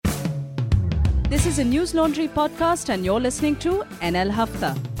This is a News Laundry podcast and you're listening to NL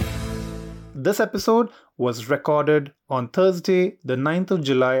Hafta. This episode was recorded on Thursday, the 9th of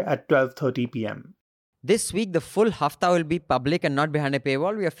July at 12:30 p.m. This week, the full Hafta will be public and not behind a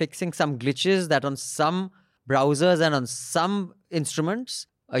paywall. We are fixing some glitches that on some browsers and on some instruments,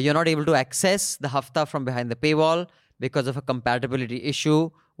 you're not able to access the Hafta from behind the paywall because of a compatibility issue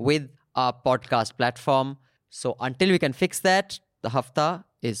with our podcast platform. So until we can fix that, the Hafta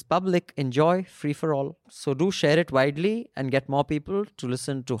is public. Enjoy, free for all. So do share it widely and get more people to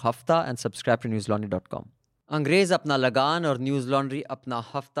listen to Hafta and subscribe to newslaundry.com. अंग्रेज अपना लगान और news laundry अपना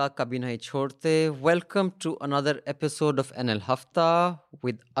हफ्ता कभी नहीं छोड़ते. Welcome to another episode of NL Hafta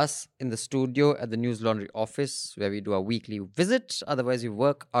with us in the studio at the News Laundry office where we do a weekly visit. Otherwise, we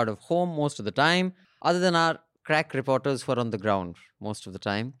work out of home most of the time, other than our crack reporters who are on the ground most of the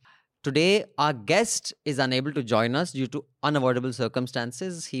time. Today, our guest is unable to join us due to unavoidable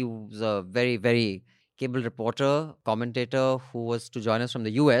circumstances. He was a very, very capable reporter, commentator who was to join us from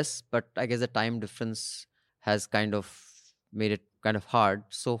the US, but I guess the time difference has kind of made it kind of hard.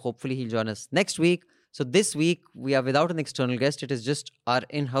 So hopefully he'll join us next week. So this week, we are without an external guest. It is just our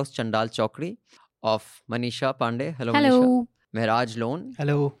in-house Chandal Chowkri of Manisha Pandey. Hello, Manisha. Mehraj Lone.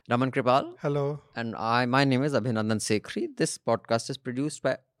 Hello. Raman Kripal. Hello. And my name is Abhinandan Sekhri. This podcast is produced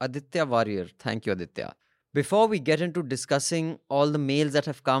by Aditya Warrior. Thank you, Aditya. Before we get into discussing all the mails that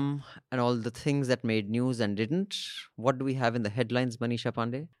have come and all the things that made news and didn't, what do we have in the headlines, Manisha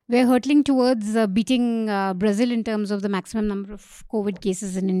Pandey? We're hurtling towards beating Brazil in terms of the maximum number of COVID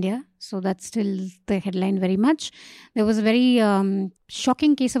cases in India. So that's still the headline very much. There was a very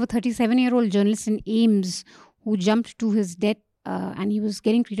shocking case of a 37-year-old journalist in AIIMS who jumped to his death and he was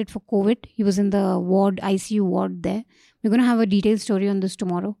getting treated for COVID. He was in the ICU ward there. We're going to have a detailed story on this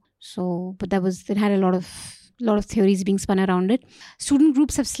tomorrow. So, but it had a lot of theories being spun around it. Student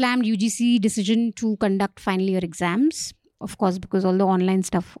groups have slammed UGC decision to conduct final year exams. Of course, because all the online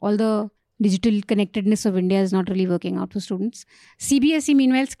stuff, all the digital connectedness of India is not really working out for students. CBSE,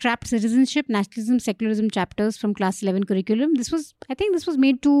 meanwhile, scrapped citizenship, nationalism, secularism chapters from class 11 curriculum. I think this was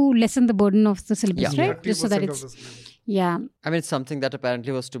made to lessen the burden of the syllabus, right? Just so that I mean, it's something that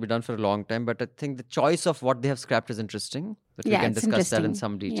apparently was to be done for a long time, but I think the choice of what they have scrapped is interesting. But we can discuss that in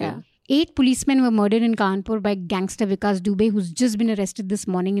some detail. Yeah. 8 policemen were murdered in Kanpur by gangster Vikas Dubey, who's just been arrested this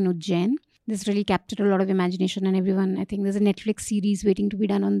morning in Ujjain. This really captured a lot of imagination and everyone. I think there's a Netflix series waiting to be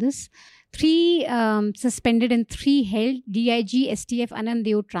done on this. 3 suspended and 3 held. DIG, STF, Anand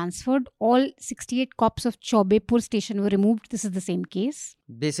Deo transferred. All 68 cops of Chaubepur station were removed. This is the same case.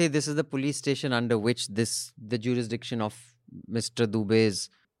 They say this is the police station under which the jurisdiction of Mr. Dubey's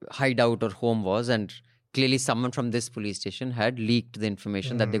hideout or home was, and clearly someone from this police station had leaked the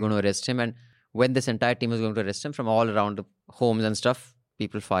information that they're going to arrest him. And when this entire team was going to arrest him from all around the homes and stuff,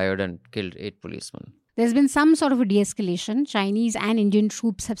 people fired and killed 8 policemen. There's been some sort of a de-escalation. Chinese and Indian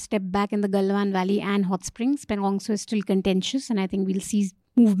troops have stepped back in the Galwan Valley and Hot Springs. Pangong is still contentious, and I think we'll see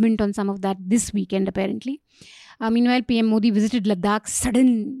movement on some of that this weekend, apparently. Meanwhile, PM Modi visited Ladakh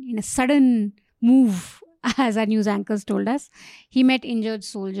in a sudden move, as our news anchors told us. He met injured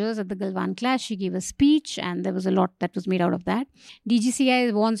soldiers at the Galwan clash. He gave a speech, and there was a lot that was made out of that.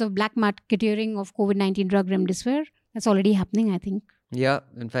 DGCI warns of black marketeering of COVID-19 drug remdesivir. That's already happening, I think. Yeah,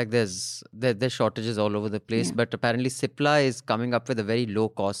 in fact, there's shortages all over the place, but apparently Cipla is coming up with a very low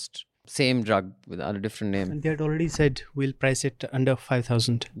cost, same drug with a different name. And they had already said we'll price it under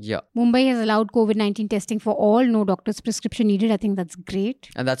 5,000. Yeah. Mumbai has allowed COVID-19 testing for all, no doctor's prescription needed. I think that's great.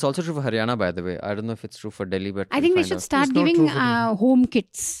 And that's also true for Haryana, by the way. I don't know if it's true for Delhi, but I think they should start giving home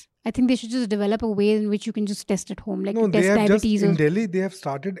kits. I think they should just develop a way in which you can just test at home, like test diabetes. In Delhi, they have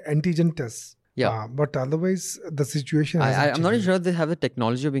started antigen tests. Yeah. But otherwise, the situation I'm not sure they have the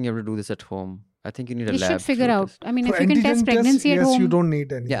technology of being able to do this at home. I think you need a lab. They should figure out. I mean, for if you can test pregnancy at home. Yes, you don't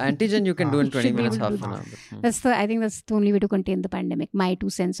need anything. Yeah, antigen you can do in 20 minutes, half an hour. I think that's the only way to contain the pandemic. My 2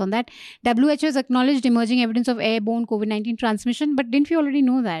 cents on that. WHO has acknowledged emerging evidence of airborne COVID-19 transmission, but didn't we already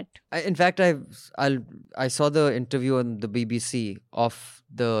know that? In fact, I saw the interview on the BBC of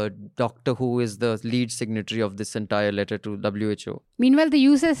the doctor who is the lead signatory of this entire letter to WHO. Meanwhile, the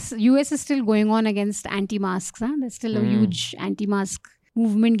US is still going on against anti-masks. There's still a huge anti-mask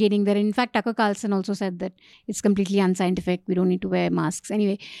movement gaining there. In fact, Tucker Carlson also said that it's completely unscientific. We don't need to wear masks.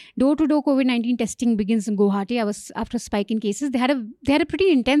 Anyway, door-to-door COVID-19 testing begins in Guwahati. After a spike in cases. They had a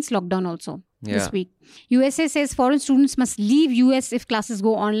pretty intense lockdown also this week. USA says foreign students must leave US if classes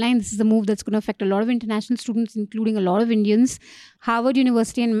go online. This is a move that's going to affect a lot of international students, including a lot of Indians. Harvard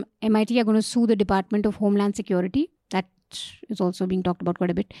University and MIT are going to sue the Department of Homeland Security. That is also being talked about quite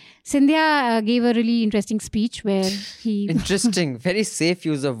a bit. Scindia gave a really interesting speech where he... Interesting. Very safe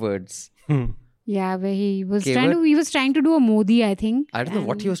use of words. Yeah, where he was Kevat? trying to do a Modi, I think. I don't know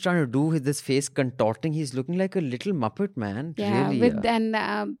what he and- was trying to do with this face contorting. He's looking like a little Muppet, man. Yeah, Really.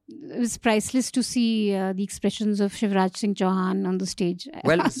 it was priceless to see the expressions of Shivraj Singh Chauhan on the stage.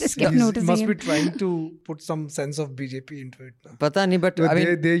 Well, I just yeah. kept He noticing must be him. trying to put some sense of BJP into it. Now. Pata nahi, but But I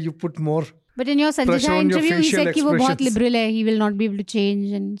mean, there you put more. But in your Sanjay Pressure Shah on your interview, he facial said कि वो बहुत expressions. liberal hai, he will not be able to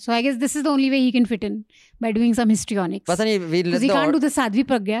change. And so I guess this is the only way he can fit in, by doing some histrionics. pata nahi, we let Because he the can't do or- the Sadhvi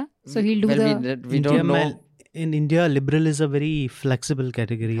Pragya, so he'll do well, the... we don't know. In India, liberal is a very flexible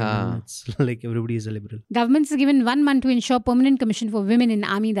category. I Haan. mean, it's like everybody is a liberal. Government has given 1 month to ensure permanent commission for women in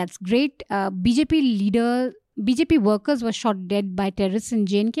army. That's great. BJP workers were shot dead by terrorists in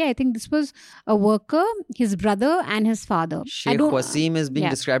J&K. I think this was a worker, his brother and his father. Sheikh Wasim is being yeah.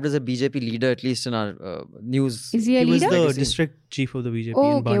 described as a BJP leader, at least in our news. Is he a He was leader? the district chief of the BJP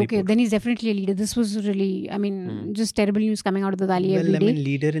Oh, in okay. Banipur. Then he's definitely a leader. This was really, just terrible news coming out of the valley Well, every I day. mean,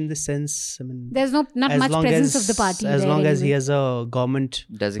 leader in the sense, I mean, There's not as much long presence as, of the party. As there long as he anyway. has a government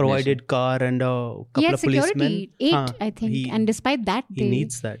Designation. provided car and a He couple had of policemen. security, 8, Haan, I think. he- And despite that, He they...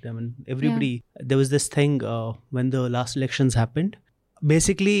 needs that. I mean, everybody. There was this thing when the last elections happened.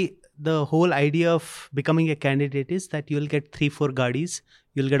 Basically, the whole idea of becoming a candidate is that you'll get 3-4 gadis.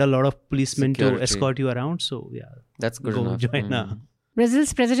 You'll get a lot of policemen Security. to escort you around. So yeah, That's good go enough. join.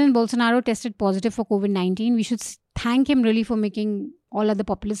 Brazil's President Bolsonaro tested positive for COVID-19. We should thank him really for making all other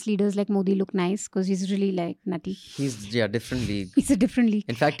populist leaders like Modi look nice, because he's really like nutty. He's different league. He's a different league.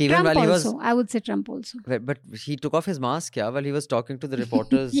 In fact, even Trump while he also. was, I would say Trump also. but he took off his mask, yeah, while he was talking to the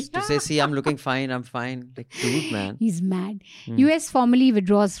reporters to say, "See, I'm looking fine. I'm fine." Like, dude, man. He's mad. US formally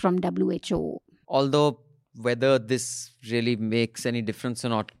withdraws from WHO. Although whether this really makes any difference or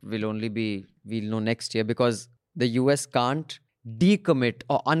not we'll know next year, because the US can't decommit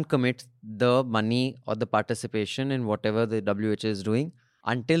or uncommit the money or the participation in whatever the WHO is doing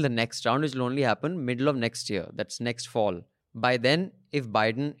until the next round, which will only happen middle of next year. That's next fall. By then, if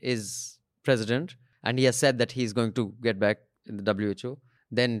Biden is president and he has said that he's going to get back in the WHO,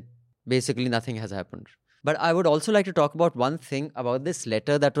 then basically nothing has happened. But I would also like to talk about one thing about this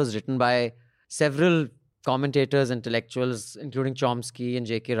letter that was written by several commentators, intellectuals, including Chomsky and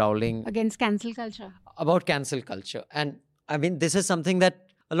J.K. Rowling, Against cancel culture. about cancel culture. And I mean, this is something that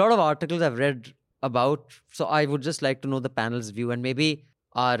a lot of articles I've read about. So I would just like to know the panel's view, and maybe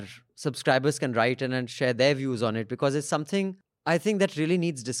our subscribers can write in and share their views on it, because it's something I think that really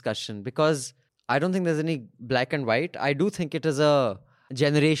needs discussion, because I don't think there's any black and white. I do think it is a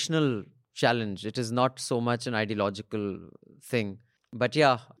generational challenge. It is not so much an ideological thing. But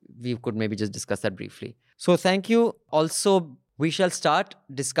yeah, we could maybe just discuss that briefly. So thank you. Also, we shall start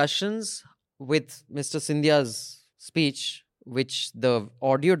discussions with Mr. Scindia's speech, which the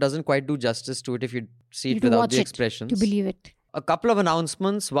audio doesn't quite do justice to it if you see You it have to without watch the it expressions. to believe it. A couple of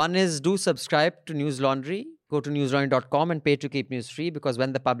announcements. One is, do subscribe to News Laundry. Go to newslaundry.com and pay to keep news free, because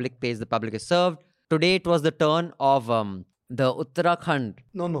when the public pays, the public is served. Today it was the turn of the Uttarakhand,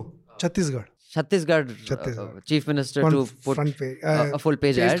 No. Chhattisgarh. Chhattisgarh Chief Minister to put front page, a full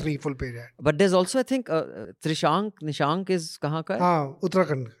page phase ad. 3 full page ad. But there's also, I think, Nishank is kahan ka hai? हाँ,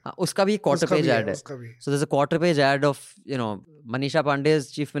 Uttarakhand. Uska bhi quarter Uska page bhi ad hai, hai. uska bhi. So there's a quarter page ad of, Manisha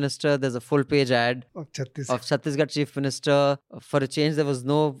Pandey's Chief Minister. There's a full page ad Of Chhattisgarh. of Chhattisgarh Chief Minister. For a change, there was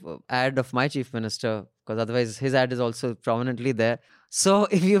no ad of my Chief Minister, because otherwise his ad is also prominently there. So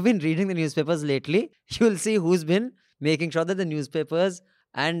if you've been reading the newspapers lately, you'll see who's been making sure that the newspapers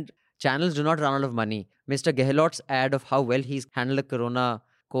and channels do not run out of money. Mr. Gehlot's ad of how well he's handled the Corona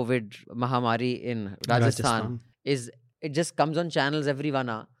COVID Mahamari in Rajasthan it just comes on channels every 1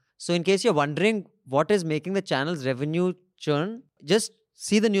 hour. So in case you're wondering what is making the channel's revenue churn, just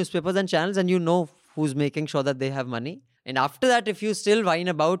see the newspapers and channels and you know who's making sure that they have money. And after that, if you still whine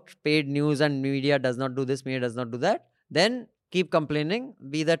about paid news and media does not do this, media does not do that, then keep complaining.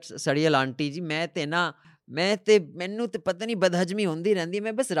 Be that Sadial auntie ji, ਮੈਨੂੰ ਤੇ ਪਤਾ ਨਹੀਂ ਬਦਹਜਮੀ ਹੁੰਦੀ ਰਹਿੰਦੀ,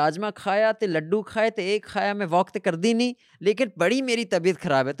 ਮੈਂ ਬਸ ਰਾਜਮਾ ਖਾਇਆ ਤੇ ਲੱਡੂ ਖਾਏ ਤੇ ਇੱਕ ਖਾਇਆ, ਮੈਂ ਵਾਕ ਤੇ ਕਰਦੀ ਨਹੀਂ, ਲੇਕਿਨ ਬੜੀ ਮੇਰੀ ਤਬੀਅਤ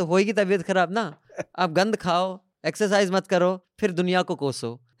ਖਰਾਬ ਹੈ। तो होएगी तबीयत खराब ना, आप गंद खाओ, एक्सरसाइज मत करो, फिर दुनिया को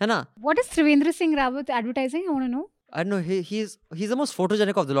कोसो, है ना? What is Trivendra Singh Rawat advertising? I want to know. I don't know, he's the most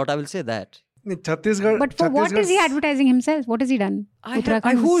photogenic of the lot, I will say that. Chhattisgarh. But for what is he advertising himself? What has he done?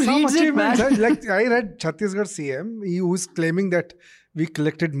 Who Some reads it, man? achievements. Like I read Chhattisgarh CM, he was claiming that we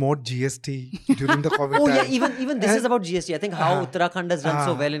collected more GST during the COVID Oh time. yeah, even this is about GST. I think how Uttarakhand has done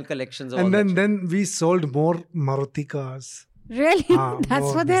so well in collections. And then we sold more Maruti cars. Really? That's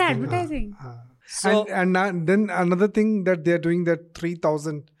more what they're this thing, advertising. So then another thing that they're doing, that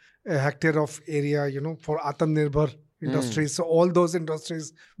 3,000 hectare of area, for Atmanirbhar industries. So all those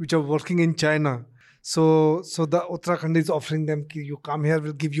industries which are working in China. So the Uttarakhand is offering them, you come here,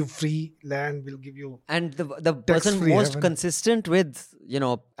 we'll give you free land, we'll give you. And the person Tax-free most heaven. consistent with,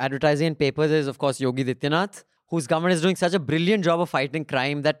 advertising in papers is, of course, Yogi Adityanath, whose government is doing such a brilliant job of fighting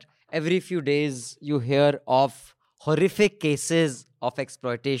crime that every few days you hear of horrific cases of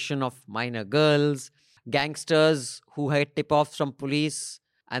exploitation of minor girls, gangsters who had tip-offs from police,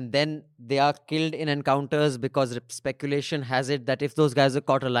 and then they are killed in encounters because speculation has it that if those guys are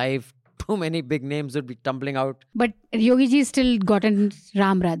caught alive, too many big names would be tumbling out. But Yogi ji still gotten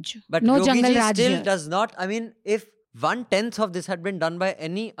Ram Raj. But no Yogi Jungle ji Raj still here. does not. I mean, if 1/10 of this had been done by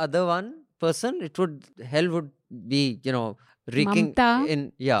any other one person, hell would be, reeking Mamta,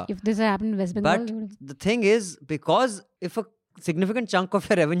 in, yeah. If this had happened in West Bengal, But they would have- the thing is, because if a significant chunk of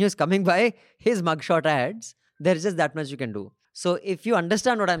your revenue is coming by his mugshot ads, there's just that much you can do. So if you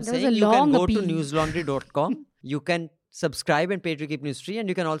understand what I'm There was saying, a you can long go appeal. to newslaundry.com. You can subscribe and pay to keep news free, and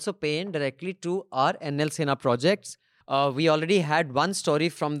you can also pay in directly to our NL Sena projects. We already had one story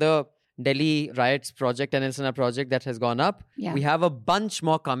from the Delhi riots project, NL Sena project, that has gone up. Yeah. We have a bunch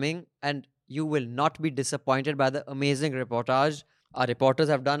more coming, and you will not be disappointed by the amazing reportage our reporters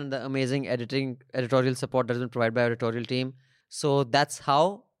have done and the amazing editorial support that has been provided by our editorial team. So that's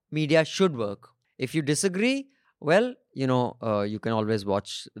how media should work. If you disagree, well, you can always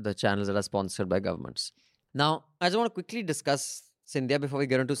watch the channels that are sponsored by governments. Now, I just want to quickly discuss Scindia before we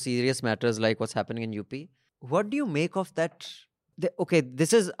get into serious matters like what's happening in UP. What do you make of that?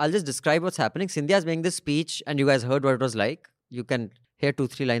 I'll just describe what's happening. Scindia is making this speech and you guys heard what it was like. You can hear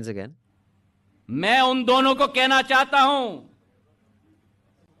 2-3 lines again. मैं उन दोनों को कहना चाहता हूं,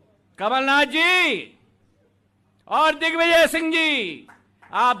 कमलनाथ जी और दिग्विजय सिंह जी,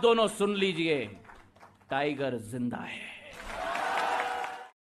 आप दोनों सुन लीजिए, टाइगर जिंदा है.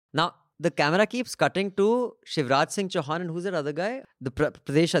 Now, the camera keeps cutting to Shivraj Singh Chauhan and who's that other guy? The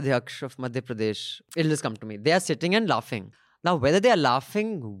Pradesh Adhyaksh of Madhya Pradesh. It'll just come to me. They are sitting and laughing. Now, whether they are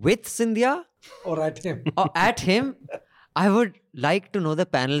laughing with Scindia Or at him. or at him, I would like to know the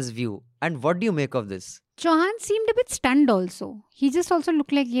panel's view. And what do you make of this? Chauhan seemed a bit stunned also. He just also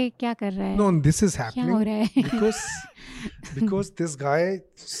looked like, ye kya kar raha hai? No, this is Kya happening ho raha hai? because this guy,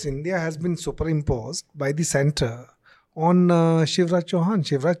 Scindia, has been superimposed by the center on Shivraj Chauhan.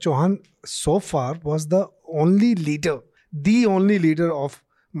 Shivraj Chauhan so far was the only leader of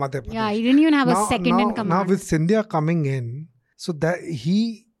Madhya Pradesh. Yeah, he didn't even have a second in command. Now with Scindia coming in, so that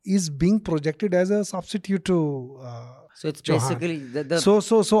he is being projected as a substitute to So it's Chauhan. basically...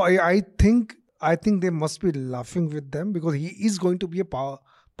 So I think they must be laughing with them because he is going to be a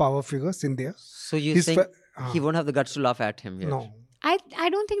power figure, Scindia. So you His think fa- he won't have the guts to laugh at him here? No. I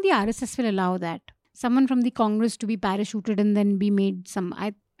don't think the RSS will allow that. Someone from the Congress to be parachuted and then be made some...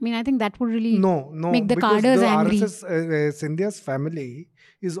 I think that would really make the because cadres the angry. RSS, Scindia's family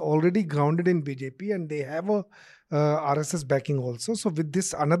is already grounded in BJP and they have a RSS backing also. So with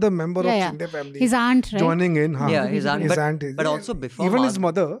this another member of Scindia family His aunt, right? joining in, Yeah, his aunt. is- But also before... even his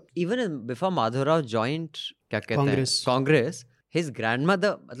mother. Before Madhav Rao joined Congress, his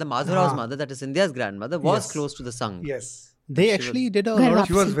grandmother, Madhav Rao's mother, that is India's grandmother, was Yes. close to the Sangh. Yes. They actually did a Ghar lot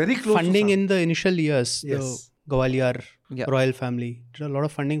She was of very close funding to in the initial years. Yes. The Gwalior Yeah. royal family did a lot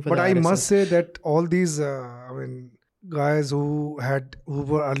of funding for But the I RSS. must say that all these guys who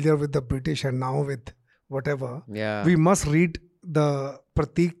were earlier with the British and now with whatever, Yeah. we must read the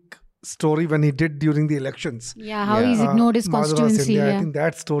Pratik story when he did during the elections. Yeah, how Yeah. he's ignored his Madhura constituency. Scindia, I Yeah. think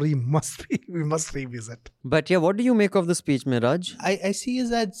that story we must revisit. But yeah, what do you make of the speech, Miraj? I see is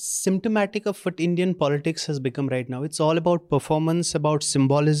that symptomatic of what Indian politics has become right now. It's all about performance, about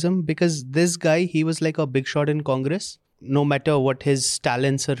symbolism, because this guy, he was like a big shot in Congress, no matter what his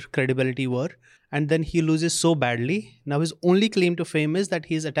talents or credibility were. And then he loses so badly. Now his only claim to fame is that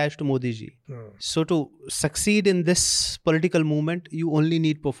he is attached to Modi ji. So to succeed in this political movement, you only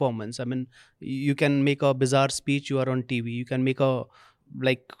need performance. I mean, you can make a bizarre speech, you are on TV. You can make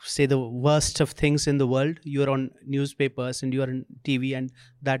say the worst of things in the world, you are on newspapers and you are on TV, and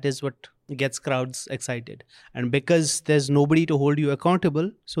that is what gets crowds excited. And because there's nobody to hold you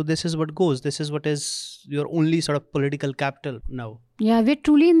accountable, so this is what goes. This is what is your only sort of political capital now. Yeah, we're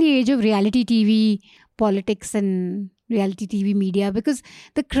truly in the age of reality TV politics and reality TV media, because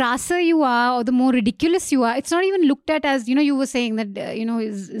the crasser you are or the more ridiculous you are, it's not even looked at as, you were saying that,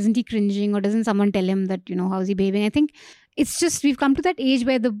 isn't he cringing or doesn't someone tell him that, how's he behaving? I think it's just we've come to that age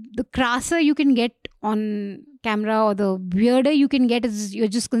where the crasser you can get on camera or the weirder you can get is you're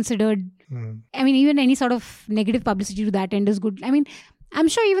just considered. I mean, even any sort of negative publicity to that end is good. I mean, I'm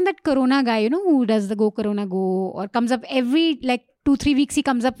sure even that Corona guy, who does the Go Corona Go or comes up every 2-3 weeks, he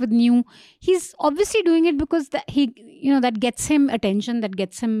comes up with new. He's obviously doing it because that gets him attention, that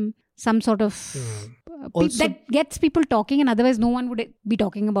gets him some sort of Also- that gets people talking, and otherwise no one would be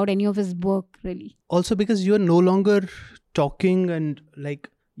talking about any of his work really. Also because you're no longer talking, and like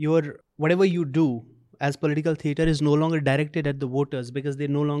your whatever you do as political theater is no longer directed at the voters, because they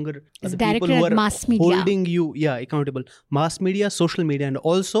no longer are It's the people directed who at are mass media. holding you accountable. Mass media, social media, and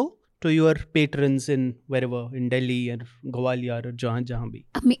also to your patrons in wherever, in Delhi or Gwalior or jahan bhi.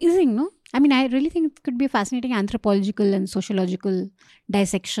 Amazing, no? I mean, I really think it could be a fascinating anthropological and sociological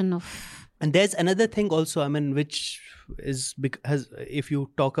dissection of. And there's another thing also, I mean, which is because if you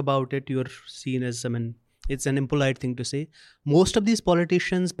talk about it, you're seen as, I mean, it's an impolite thing to say. Most of these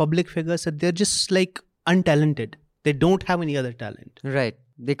politicians, public figures, they're just like untalented. They don't have any other talent. Right.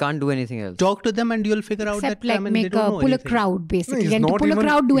 They can't do anything else. Talk to them and you'll figure out Except that like I mean, they make don't know pull a anything. crowd basically. he's And to not pull a even-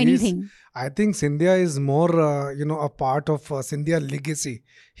 crowd, do he's- anything. I think Scindia is more, a part of Scindia legacy.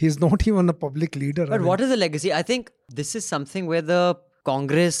 He's not even a public leader. But what is the legacy? I think this is something where the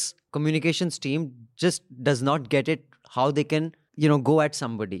Congress communications team just does not get it, how they can, go at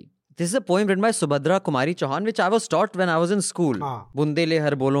somebody. This is a poem written by Subhadra Kumari Chauhan, which I was taught when I was in school. Bundele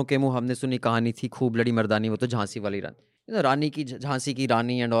हर बोलों के मुंह हमने सुनी कहानी थी खूब लड़ी मर्दानी वो तो झांसी वाली रानी. Rani ki Jhansi ki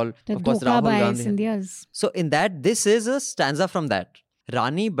Rani and all. The Of course, Dhokha Rahul by Gandhi. Scindia's. So in that, this is a stanza from that.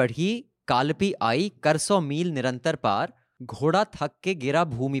 रानी बढ़ी कालपी आई कर 100 मील निरंतर पार घोड़ा थक के गिरा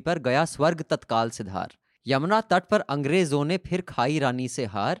भूमि पर गया स्वर्ग तत्काल सिधार यमुना तट पर अंग्रेजों ने फिर खाई रानी से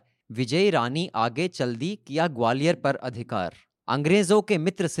हार विजयी रानी आगे चल दी किया ग्वालियर पर अधिकार अंग्रेजों के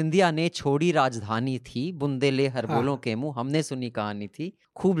मित्र सिंधिया ने छोड़ी राजधानी थी बुंदेले हर बोलों के मुंह हमने सुनी कहानी थी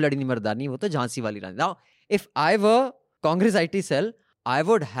खूब लड़ी मर्दानी वो तो झांसी वाली रानी. Now, if I were Congress IT cell, I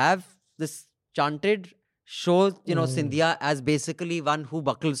would have this chanted show, Scindia as basically one who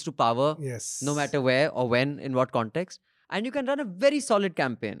buckles to power, Yes. no matter where or when, in what context. And you can run a very solid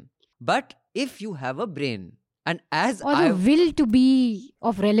campaign. But if you have a brain, and as Or the will to be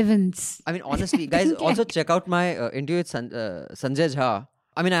of relevance. I mean, honestly, guys, also check out my interview with Sanjay Jha.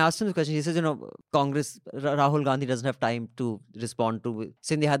 I mean, I asked him the question. He says, Congress, Rahul Gandhi doesn't have time to respond to.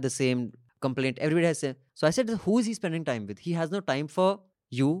 Scindia had the same complaint. Everybody has same. So I said, who is he spending time with? He has no time for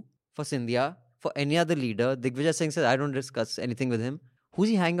you, for Scindia, for any other leader. Digvijay Singh says, I don't discuss anything with him. Who's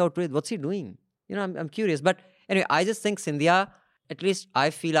he hanging out with? What's he doing? I'm curious. But anyway, I just think Scindia, at least I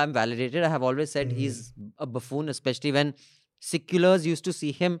feel I'm validated. I have always said he's a buffoon, especially when seculars used to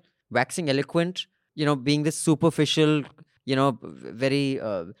see him waxing eloquent, being this superficial, very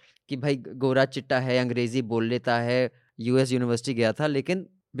कि भाई गोरा चिट्टा है अंग्रेजी बोल लेता है US university गया था लेकिन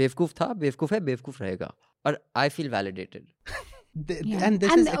बेवकूफ था बेवकूफ है बेवकूफ रहेगा और I feel validated. And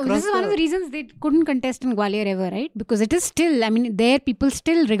this is across this is one of the reasons they couldn't contest in Gwalior ever, right? Because it is still, I mean, there people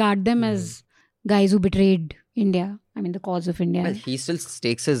still regard them as guys who betrayed India. I mean, the cause of India. Well, he still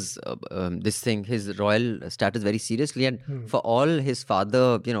takes his his royal status very seriously, and for all his father,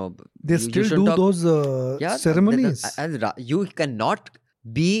 They you still shouldn't do talk- those ceremonies. You cannot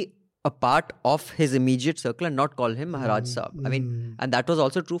be a part of his immediate circle and not call him Maharaj Saab. I mean, and that was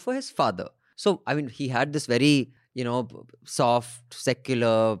also true for his father. So, I mean, he had this very, soft,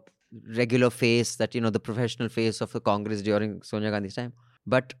 secular, regular face that, the professional face of the Congress during Sonia Gandhi's time.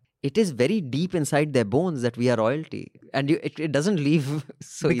 But it is very deep inside their bones that we are royalty. And it doesn't leave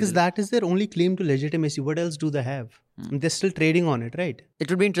so because easily. that is their only claim to legitimacy. What else do they have? They're still trading on it, right? It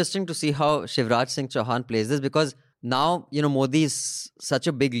would be interesting to see how Shivraj Singh Chauhan plays this because now, Modi is such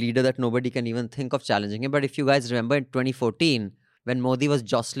a big leader that nobody can even think of challenging him. But if you guys remember in 2014, when Modi was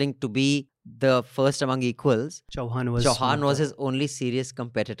jostling to be the first among equals, Chauhan was his only serious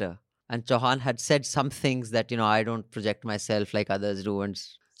competitor. And Chauhan had said some things that, I don't project myself like others do. And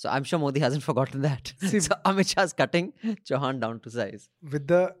so I'm sure Modi hasn't forgotten that. So Amit Shah's cutting Chauhan down to size. With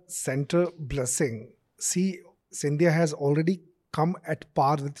the center blessing, see, Scindia has already come at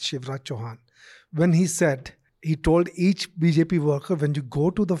par with Shivraj Chauhan. When he told each BJP worker, when you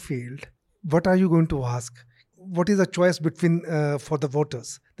go to the field, what are you going to ask? What is the choice between for the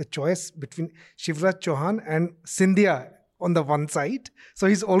voters? The choice between Shivraj Chauhan and Scindia on the one side. So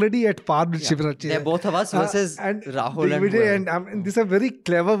he's already at par with Shivraj Chauhan. They're both of us versus and Rahul Digvijay and this is a very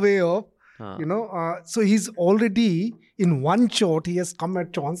clever way of, so he's already in one shot, he has come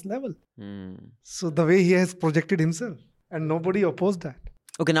at Chauhan's level. So the way he has projected himself and nobody opposed that.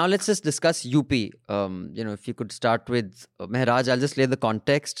 Okay, now let's just discuss UP. If you could start with Mehraj, I'll just lay the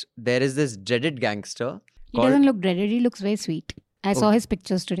context. There is this dreaded gangster. He doesn't look dreaded, he looks very sweet. I saw his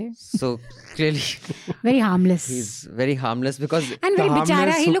pictures today. So clearly, very harmless. he's very harmless because, and very harmless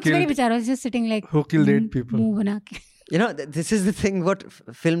bichara. He who looks very killed- bichara. He's just sitting like. Who killed 8 people. Muh bana ke. this is the thing what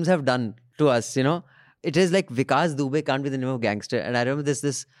films have done to us, It is like Vikas Dubey can't be the name of gangster. And I remember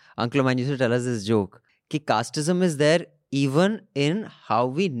this uncle of mine used to tell us this joke. Ki casteism is there even in how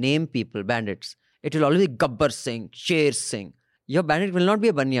we name people, bandits. It will always be Gabbar Singh, Sher Singh. Your bandit will not be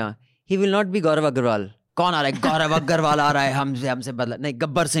a Banya. He will not be Gaurav Agarwal. कौन आ रहा है? गौरव अग्रवाल आ रहा है हमसे बदला. नहीं,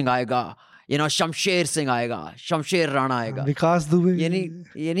 गब्बर सिंह आएगा. शमशेर सिंह आएगा, शमशेर राणा आएगा. विकास दुबे.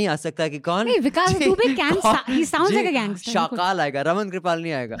 ये नहीं आ सकता कि कौन? नहीं, विकास Dubey he sounds like a gangster. Shakaal आएगा, रमन कृपाल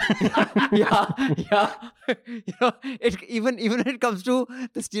नहीं आएगा. Even when it comes to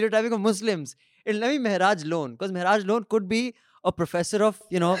the stereotyping of Muslims, it'll be Mehraj Lone, because Mehraj Lone could be a professor of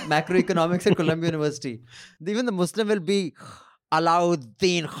macroeconomics at Columbia University. Even the Muslim will be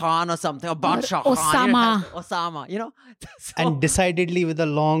Alauddin Khan or something, or Badsha Khan. Osama, So, and decidedly with a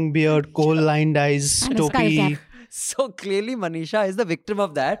long beard, coal-lined eyes, and a skull topi. cap. So clearly Manisha is the victim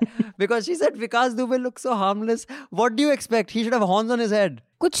of that because she said Vikas Dubey looks so harmless. What do you expect? He should have horns on his head.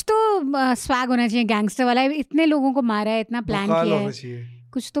 कुछ तो swag होना चाहिए gangster वाला. इतने लोगों को मारा है, इतना प्लान किया है.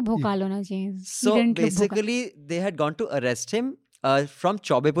 कुछ तो भोकाल होना चाहिए. So basically they had gone to arrest him from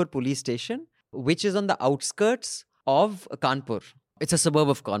Chaubepur police station, which is on the outskirts of Kanpur. It's a suburb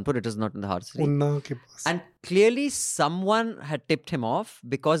of Kanpur. It is not in the heart city. Unna ke paas. And clearly someone had tipped him off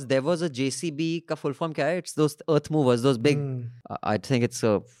because there was a JCB. Ka full form kya hai? It's those earth movers, those big. I think it's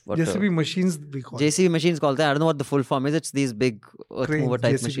JCB machines we call. JCB machines called that. I don't know what the full form is. It's these big earth Cranes, mover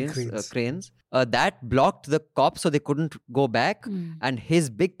type JCB machines, cranes. That blocked the cops so they couldn't go back. And his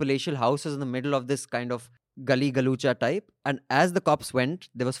big palatial house is in the middle of this kind of gully galucha type. And as the cops went,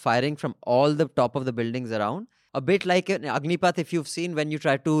 there was firing from all the top of the buildings around. A bit like an Agnipath, if you've seen when you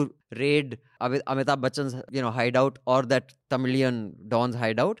try to raid Amitabh Bachchan's hideout or that Tamilian Don's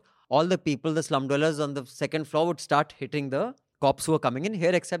hideout, all the people, the slum dwellers on the second floor would start hitting the cops who were coming in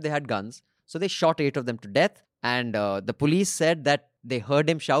here, except they had guns. So they shot 8 of them to death. And the police said that they heard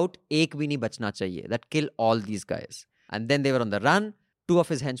him shout, "Ek bhi nahi bachna chahiye," that kill all these guys. And then they were on the run. 2 of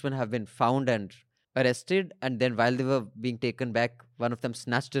his henchmen have been found and arrested. And then while they were being taken back, one of them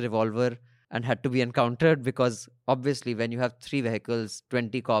snatched a revolver and had to be encountered because obviously when you have 3 vehicles,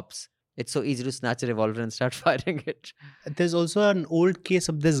 20 cops, it's so easy to snatch a revolver and start firing it. There's also an old case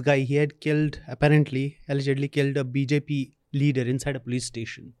of this guy. He had allegedly killed a BJP leader inside a police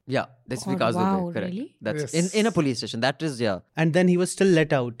station. Yeah, that's God, Vikas wow, Dubey, correct. really? That's Yes. in a police station. That is, yeah. And then he was still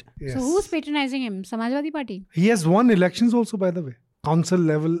let out. Yes. So who's patronizing him? Samajwadi Party? He has won elections also, by the way. Council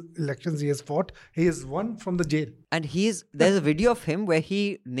level elections he has fought. He has won from the jail. And there's a video of him where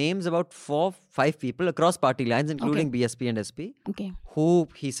he names about 4-5 people across party lines, including BSP and SP, Okay. who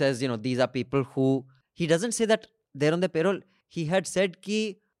he says, these are people who, he doesn't say that they're on the payroll. He had said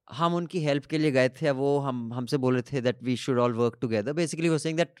कि हम उनकी help के लिए गए थे, वो हमसे बोल रहे थे that we should all work together. Basically, he was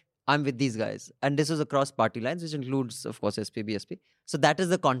saying that I'm with these guys. And this was across party lines, which includes, of course, SP, BSP. So that is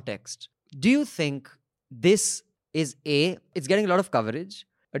the context. Do you think this is it's getting a lot of coverage,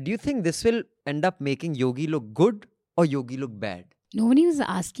 but do you think this will end up making Yogi look good or Yogi look bad? Nobody was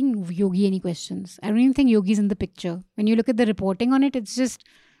asking Yogi any questions. I don't even think Yogi's in the picture. When you look at the reporting on it, it's just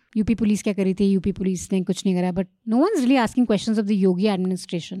UP police kya kari thi, UP police ne kuch nahi kara. But no one's really asking questions of the Yogi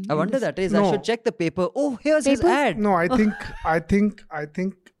administration. I wonder that is. I No. should check the paper. Oh, here's his Paper? ad. No, I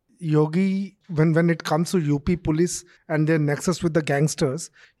think Yogi, when it comes to UP police and their nexus with the gangsters,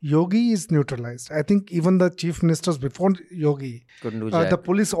 Yogi is neutralized. I think even the chief ministers before Yogi, Couldn't do jack. the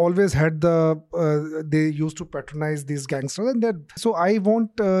police always had they used to patronize these gangsters, and so I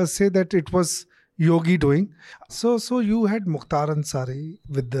won't say that it was Yogi doing. So you had Mukhtar Ansari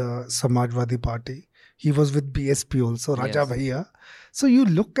with the Samajwadi Party. He was with BSP also, Raja Yes. Bhaiya. So you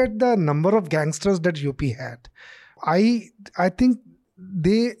look at the number of gangsters that UP had. I think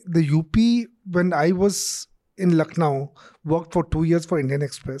the UP, when I was in Lucknow, worked for 2 years for Indian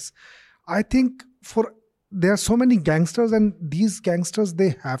Express. I think there are so many gangsters, and these gangsters,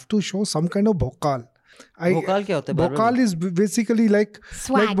 they have to show some kind of bhokal. Bhokal kya hota hai? Bhokal is basically like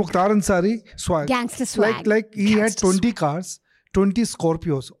Swag. Mukhtar Ansari, swag. Gangster swag. Like he had Gangster 20 cars, 20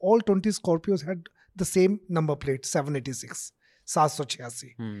 Scorpios. All 20 Scorpios had the same number plate, 786,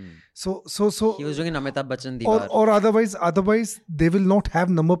 786. So He was doing an Amitabh Bachchan or Diwar. otherwise they will not have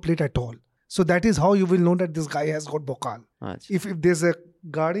number plate at all. So that is how you will know that this guy has got bhokal. Achha. If there's a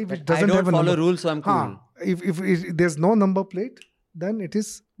gadi which I doesn't don't have a follow number, rules, so I'm cool. Haan, if there's no number plate, then it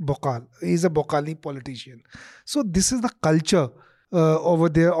is bhokal. He's a bhokali politician. So this is the culture over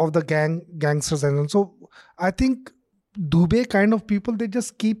there of the gangsters, and so I think Dubey kind of people, they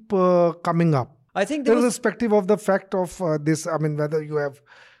just keep coming up, I think there was irrespective of the fact of this. I mean, whether you have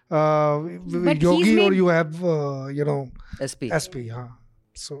But Yogi he's or made- you have SP. SP.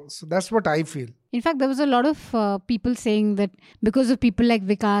 So that's what I feel. In fact, there was a lot of people saying that because of people like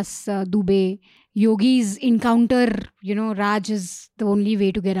Vikas Dubey, Yogi's encounter, Raj is the only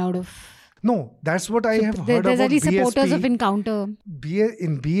way to get out of No, that's what I have heard There's about at least supporters BSP. of Encounter.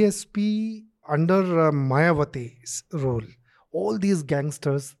 In BSP under Mayawati's role, all these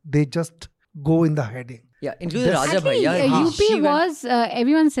gangsters, they just go in the heading. Yeah, including That's- Raja Actually, Bhaiya. UP She went- was,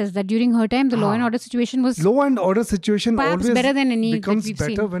 everyone says that during her time, the law and order situation was Law and order situation perhaps always better than any that becomes we've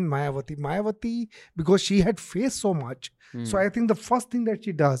better seen. when Mayawati, because she had faced so much. So I think the first thing that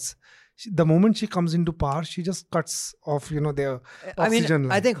she does, the moment she comes into power, she just cuts off, their I mean, oxygen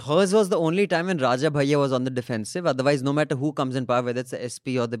line. I think hers was the only time when Raja Bhaiya was on the defensive. Otherwise, no matter who comes in power, whether it's the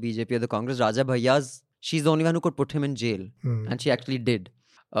SP or the BJP or the Congress, Raja Bhaiya's, she's the only one who could put him in jail. And she actually did.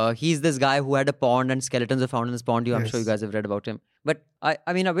 He's this guy who had a pond and skeletons were found in his pond. I'm sure you guys have read about him. But I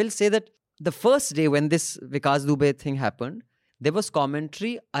will say that the first day when this Vikas Dubey thing happened, there was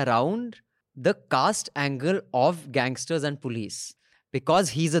commentary around the caste angle of gangsters and police. Because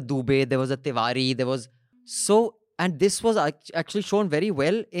he's a Dubey, there was a Tiwari, there was and this was actually shown very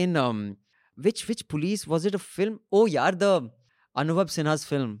well in which police was it a film? Oh yeah, the Anubhav Sinha's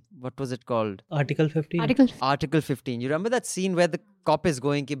film. What was it called? Article 15. Article 15. You remember that scene where the cop is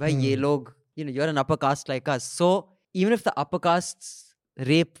going ki bhai ye log, you're an upper caste like us. So even if the upper castes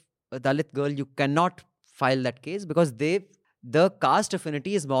rape a Dalit girl, you cannot file that case because the caste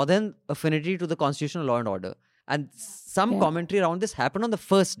affinity is more than affinity to the constitutional law and order. And some commentary around this happened on the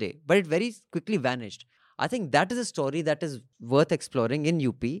first day, but it very quickly vanished. I think that is a story that is worth exploring in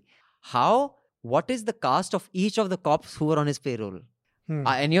UP. What is the caste of each of the cops who were on his payroll?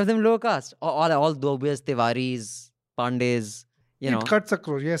 Are any of them lower caste? Or all Dobias, Tiwaris, Pandes, It cuts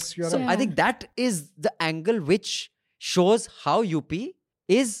across. Yes, you are So right. I think that is the angle which shows how UP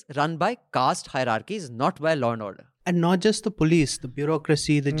is run by caste hierarchies, not by law and order. And not just the police, the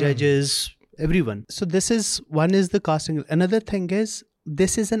bureaucracy, the judges, everyone. So one is the casting. Another thing is,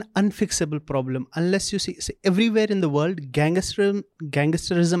 this is an unfixable problem. Unless you see everywhere in the world,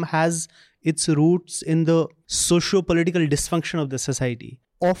 gangsterism has its roots in the socio-political dysfunction of the society.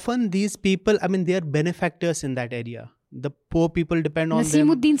 Often these people, they are benefactors in that area. The poor people depend on them.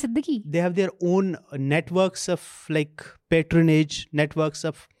 Naseemuddin Siddiqui. They have their own networks of patronage, networks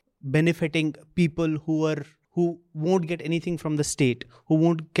of benefiting people who won't get anything from the state, who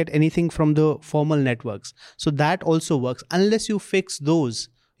won't get anything from the formal networks. So that also works. Unless you fix those,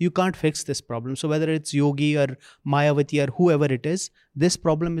 you can't fix this problem. So whether it's Yogi or Mayawati or whoever it is, this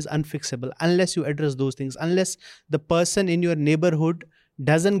problem is unfixable unless you address those things. Unless the person in your neighborhood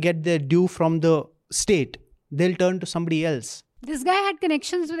doesn't get their due from the state, they'll turn to somebody else. This guy had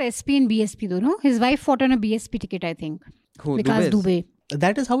connections with SP and BSP though, no? His wife fought on a BSP ticket, I think. Who? Vikas Dubey.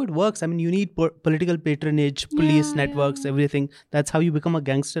 That is how it works. You need political patronage, police networks, everything. That's how you become a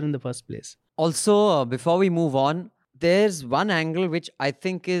gangster in the first place. Also, before we move on, there's one angle which I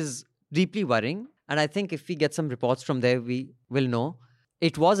think is deeply worrying. And I think if we get some reports from there, we will know.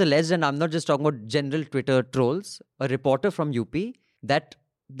 It was alleged, and I'm not just talking about general Twitter trolls, a reporter from UP, that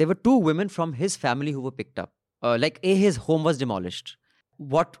there were 2 women from his family who were picked up. His home was demolished.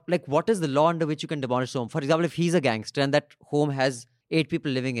 What is the law under which you can demolish a home? For example, if he's a gangster and that home has 8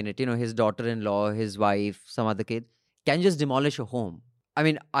 people living in it, his daughter-in-law, his wife, some other kid, can you just demolish a home?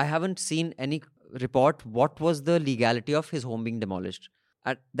 I haven't seen any report what was the legality of his home being demolished.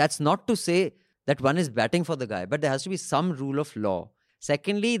 And that's not to say that one is batting for the guy, but there has to be some rule of law.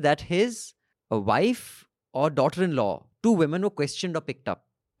 Secondly, that his wife or daughter-in-law, 2 women were questioned or picked up.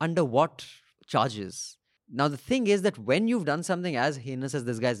 Under what charges? Now, the thing is that when you've done something as heinous as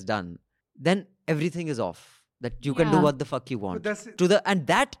this guy's done, then everything is off. That you can do what the fuck you want. And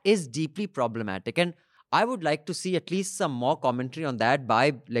that is deeply problematic. And I would like to see at least some more commentary on that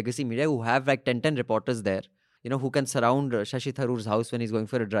by legacy media who have 10 reporters there, who can surround Shashi Tharoor's house when he's going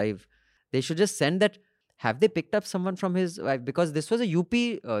for a drive. They should just send that. Have they picked up someone from his wife? Because this was a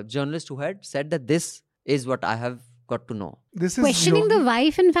UP journalist who had said that this is what I have got to know. This is Questioning the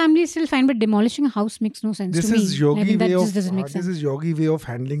wife and family is still fine, but demolishing a house makes no sense to me. This is Yogi that way just of doesn't make sense. This is Yogi way of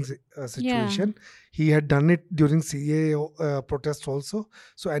handling situation. He had done it during CA protests also.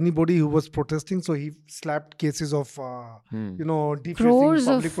 So anybody who was protesting, so he slapped cases of defacing Crores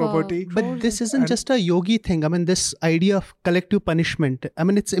public of, property. But this isn't just a Yogi thing. This idea of collective punishment,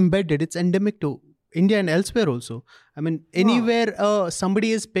 it's embedded, it's endemic to India and elsewhere also. Anywhere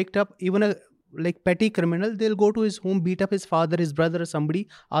somebody is picked up, even a petty criminal, they'll go to his home, beat up his father, his brother or somebody,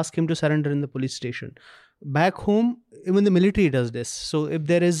 ask him to surrender in the police station. Back home, even the military does this. So if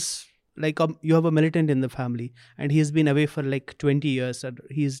there is you have a militant in the family and he has been away for 20 years or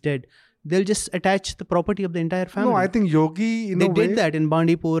he is dead, they'll just attach the property of the entire family. No, I think Yogi, in they a way, did that in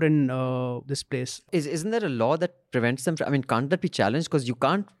Bandipur and this place. Isn't there a law that prevents them from, I mean, can't that be challenged? Because you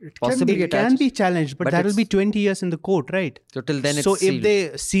can't can possibly be. It attach. can be challenged, but that will it's- be 20 years in the court, right? So till then it's So if sealed.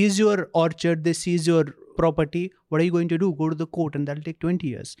 they seize your orchard, they seize your property, what are you going to do? Go to the court, and that'll take 20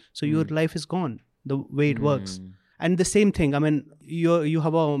 years. So your life is gone, the way it works. And the same thing, I mean, you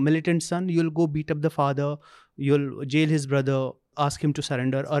have a militant son, you'll go beat up the father, you'll jail his brother, ask him to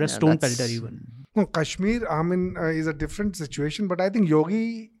surrender, or a stone pelter even. No, Kashmir, I mean, is a different situation, but I think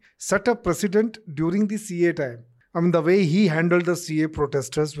Yogi set a precedent during the CA time. I mean, the way he handled the CA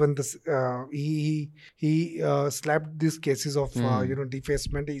protesters when he slapped these cases of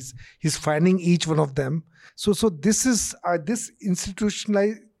defacement. He's fining each one of them. So this is this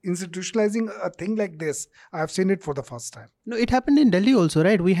institutionalizing a thing like this. I've seen it for the first time. No, it happened in Delhi also,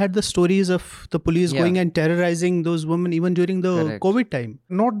 right? We had the stories of the police going and terrorizing those women even during the Correct. COVID time.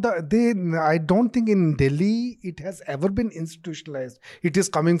 I don't think in Delhi it has ever been institutionalized. It is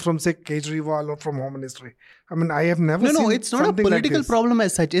coming from, say, Kejriwal or from Home Ministry. I mean, I have never seen No, it's not a something like political this. problem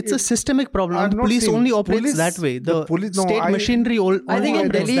as such. It's a systemic problem. I'm The not police saying- only operates police- that way. The police- no, state machinery I think in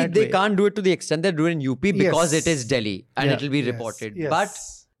operates Delhi, that they way. can't do it to the extent they do it in UP because Yes. it is Delhi and Yeah. it will be Yes, reported. yes. But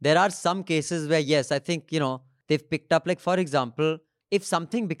there are some cases where, yes, I think, they've picked up, like, for example, if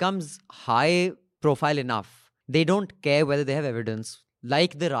something becomes high profile enough, they don't care whether they have evidence.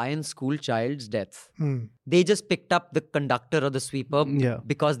 Like the Ryan school child's death. They just picked up the conductor or the sweeper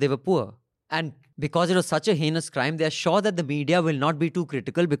because they were poor. And because it was such a heinous crime, they are sure that the media will not be too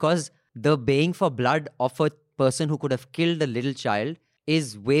critical because the baying for blood of a person who could have killed a little child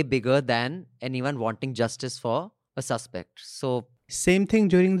is way bigger than anyone wanting justice for a suspect. So Same thing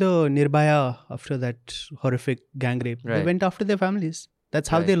during the Nirbhaya after that horrific gang rape. They Right. went after their families. That's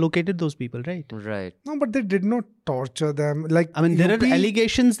how Right. they located those people, right? right. No, but they did not torture them. Like, I mean, there UP are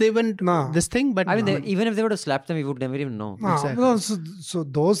allegations they went Nah. this thing, but I mean, even if they would have slapped them, we would never even know. No, Exactly. no, so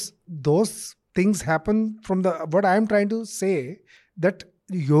those things happen from the. What I am trying to say that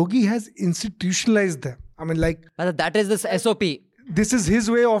Yogi has institutionalized them. I mean, like, But that is the SOP. this is his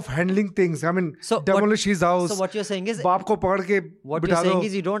way of handling things. I mean, So demolish his house. So what you're saying is, बाप को पकड़ के what बिठा you're saying दो.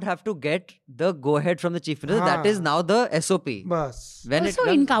 is you don't have to get the go-ahead from the chief minister. That is now the SOP. बस. When Also, it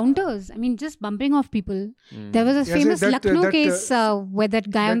comes, encounters. I mean, just bumping off people. There was a Yes, famous that- Lucknow that, case where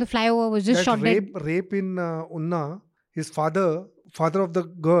that guy on the flyover was just That shot dead. rape in Unna, his father of the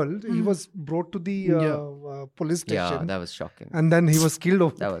girl, he was brought to the police yeah, station, that was shocking. and then he was killed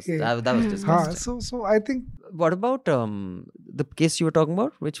over That was there. that was disgusting. So I think What about the case you were talking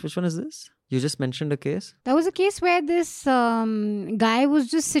about? Which one is this? You just mentioned a case. There was a case where this guy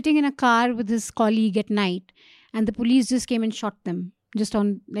was just sitting in a car with his colleague at night, and the police just came and shot them. It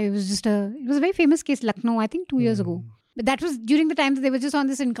was a very famous case, Lucknow, I think 2 years ago. But that was during the time that they were just on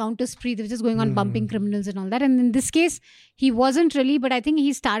this encounter spree. They were just going on bumping criminals and all that. And in this case, he wasn't really, but I think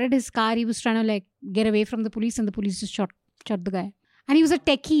he started his car. He was trying to get away from the police, and the police just shot the guy. And he was a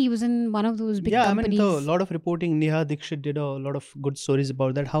techie. He was in one of those big companies. I mean, a lot of reporting. Neha Dikshit did a lot of good stories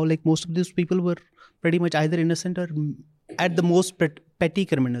about that. How most of these people were pretty much either innocent or at the most petty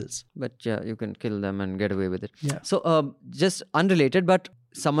criminals. But yeah, you can kill them and get away with it. Yeah. So just unrelated, but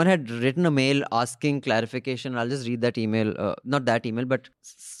someone had written a mail asking clarification. I'll just read that email. Not that email, but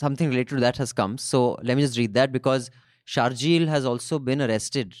something related to that has come. So let me just read that because Sharjeel has also been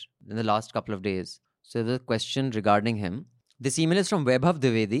arrested in the last couple of days. So there's a question regarding him. This email is from Vaibhav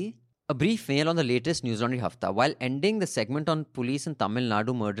Dwivedi. A brief mail on the latest News Laundry Hafta. While ending the segment on police in Tamil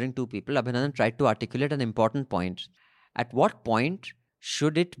Nadu murdering 2 people, Abhinandan tried to articulate an important point. At what point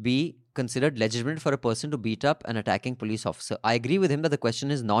should it be considered legitimate for a person to beat up an attacking police officer? I agree with him that the question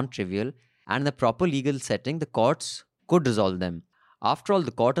is non-trivial, and in the proper legal setting, the courts could resolve them. After all,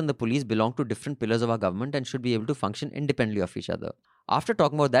 the court and the police belong to different pillars of our government and should be able to function independently of each other. After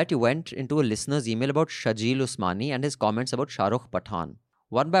talking about that, you went into a listener's email about Shajeel Usmani and his comments about Shah Rukh Pathan.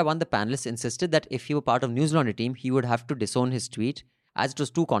 One by one, the panelists insisted that if he were part of News Laundry team, he would have to disown his tweet as it was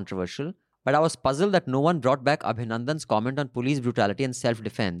too controversial. But I was puzzled that no one brought back Abhinandan's comment on police brutality and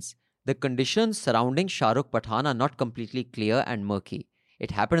self-defense. The conditions surrounding Shah Rukh Pathan are not completely clear and murky.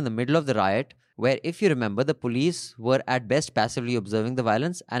 It happened in the middle of the riot, where, if you remember, the police were at best passively observing the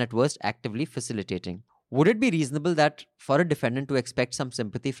violence and at worst actively facilitating. Would it be reasonable that for a defendant to expect some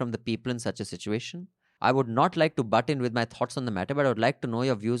sympathy from the people in such a situation? I would not like to butt in with my thoughts on the matter, but I would like to know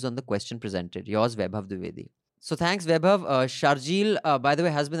your views on the question presented. Yours, Vaibhav Dwivedi. So thanks, Vaibhav. Sharjeel, by the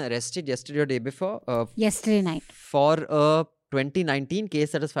way, has been arrested yesterday or day before. Yesterday night. For a 2019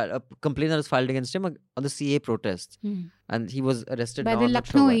 case that was filed, a complaint that was filed against him on the CA protests. And he was arrested by now, the I'm not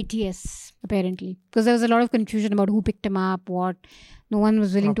sure Lucknow why. ATS, apparently. Because there was a lot of confusion about who picked him up, what. No one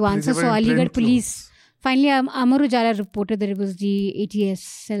was willing to Probably answer. they So were in plain Aligarh police... clothes. Finally, Amar Ujala reported that it was the ATS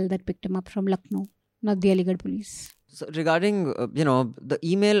cell that picked him up from Lucknow, not the Aligarh police. So regarding, the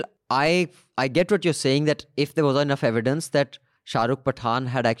email, I get what you're saying, that if there was enough evidence that Shah Rukh Pathan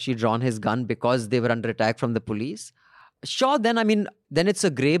had actually drawn his gun because they were under attack from the police, sure, then it's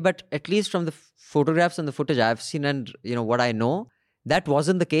a grey, but at least from the photographs and the footage I've seen and, what I know, that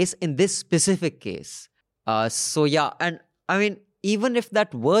wasn't the case in this specific case. So yeah, and I mean, even if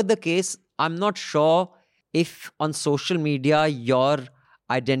that were the case, I'm not sure if on social media your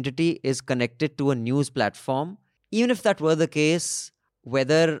identity is connected to a news platform. Even if that were the case,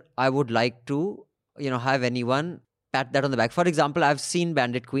 whether I would like to, have anyone pat that on the back. For example, I've seen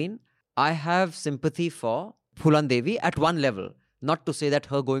Bandit Queen. I have sympathy for Phulan Devi at one level. Not to say that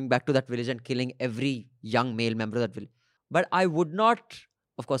her going back to that village and killing every young male member of that village. But I would not,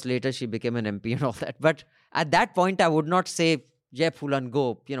 of course, later she became an MP and all that. But at that point, I would not say, Jai Phulan,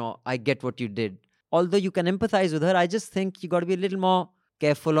 go, I get what you did. Although you can empathize with her, I just think you got to be a little more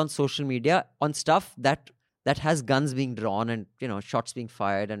careful on social media on stuff that has guns being drawn and, shots being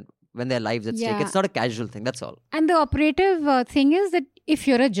fired and when their lives at stake. It's not a casual thing, that's all. And the operative thing is that if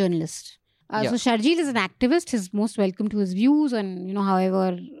you're a journalist, so Sharjeel is an activist, he's most welcome to his views and,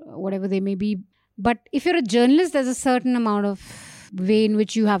 however, whatever they may be. But if you're a journalist, there's a certain amount of way in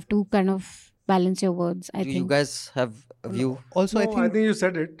which you have to kind of balance your words, I think. You guys have a view? Also, I think you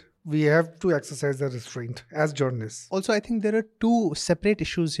said it. We have to exercise the restraint as journalists. Also, I think there are two separate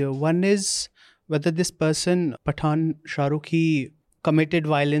issues here. One is whether this person, Pathan Shahrukh, he committed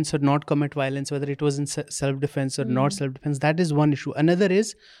violence or not commit violence, whether it was in self-defense or not self-defense. That is one issue. Another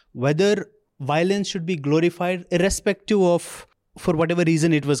is whether violence should be glorified irrespective of for whatever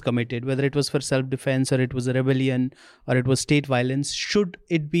reason it was committed, whether it was for self-defense or it was a rebellion or it was state violence. Should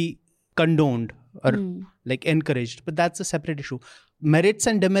it be condoned or encouraged? But that's a separate issue. Merits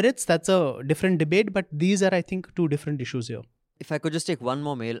and demerits, that's a different debate, but these are, I think, two different issues here. If I could just take one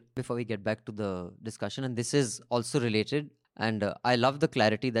more mail before we get back to the discussion, and this is also related, and I love the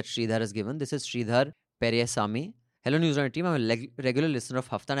clarity that Sridhar has given. This is Sridhar Periyasamy. Hello Newsrunner team, I'm a regular listener of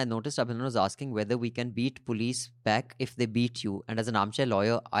Hafta and I noticed Abhinandan was asking whether we can beat police back if they beat you, and as an armchair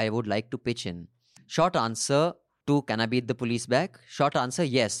lawyer, I would like to pitch in. Short answer to can I beat the police back? Short answer,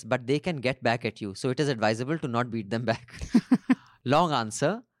 yes, but they can get back at you, so it is advisable to not beat them back. Long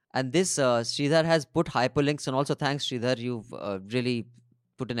answer. And this Sridhar has put hyperlinks, and also thanks Sridhar, you've really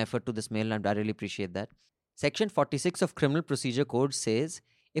put an effort to this mail and I really appreciate that. Section 46 of Criminal Procedure Code says,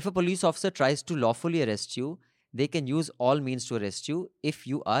 if a police officer tries to lawfully arrest you, they can use all means to arrest you if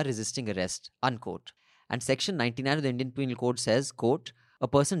you are resisting arrest, unquote. And Section 99 of the Indian Penal Code says, quote, a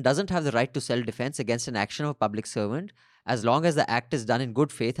person doesn't have the right to self-defense against an action of a public servant as long as the act is done in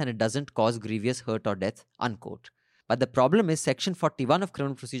good faith and it doesn't cause grievous hurt or death, unquote. But the problem is Section 41 of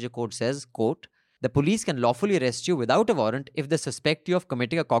Criminal Procedure Code says, quote, the police can lawfully arrest you without a warrant if they suspect you of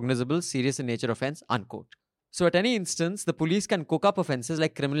committing a cognizable, serious in nature offence, unquote. So at any instance, the police can cook up offences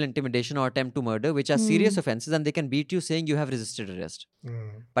like criminal intimidation or attempt to murder, which are serious offences, and they can beat you saying you have resisted arrest.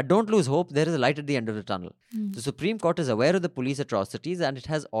 But don't lose hope, there is a light at the end of the tunnel. The Supreme Court is aware of the police atrocities and it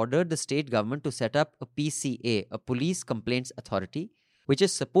has ordered the state government to set up a PCA, a Police Complaints Authority, which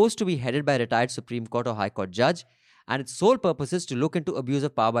is supposed to be headed by a retired Supreme Court or High Court judge, and its sole purpose is to look into abuse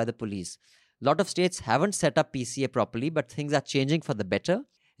of power by the police. A lot of states haven't set up PCA properly, but things are changing for the better.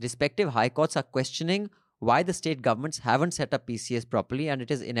 Respective high courts are questioning why the state governments haven't set up PCAs properly, and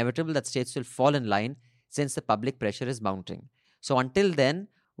it is inevitable that states will fall in line since the public pressure is mounting. So until then,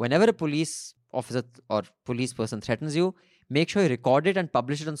 whenever a police officer or police person threatens you, make sure you record it and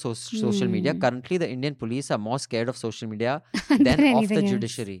publish it on social media. Currently, the Indian police are more scared of social media than of the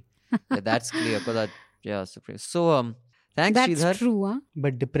judiciary. That's clear. Supreme. So, thanks, Sridhar. That's true, huh?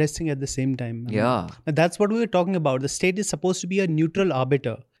 But depressing at the same time. Yeah. That's what we were talking about. The state is supposed to be a neutral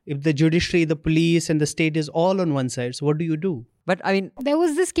arbiter. If the judiciary, the police and the state is all on one side, so what do you do? But I mean, there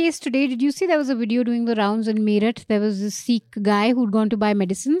was this case today. Did you see there was a video doing the rounds in Meerut? There was this Sikh guy who'd gone to buy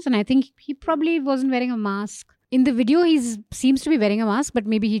medicines, and I think he probably wasn't wearing a mask. In the video, he seems to be wearing a mask, but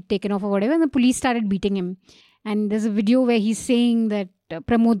maybe he'd taken off or whatever, and the police started beating him. And there's a video where he's saying that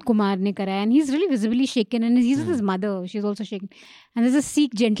Pramod Kumar ne kara, and he's really visibly shaken, and he's with his mother, she's also shaken. And there's a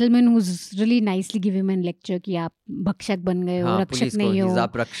Sikh gentleman who's really nicely giving him a lecture ki aap bhakshak ban gaye ho, rakshak nahi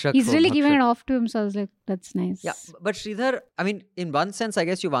ho. He's really giving it off to him, so I was like, that's nice. Yeah, but Sridhar, I mean, in one sense, I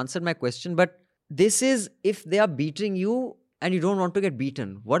guess you've answered my question, but this is if they are beating you and you don't want to get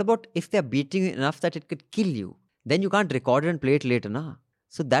beaten. What about if they're beating you enough that it could kill you? then you can't record it and play it later, na?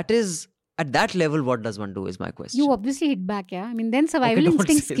 So that is, at that level, what does one do is my question. You obviously hit back, yeah. I mean, then survival don't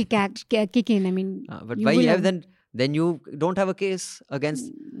instincts say kick in. I mean, But you why will you have then you don't have a case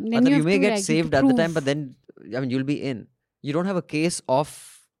against. then You have may to, get like, saved at the time, but then you'll be in. You don't have a case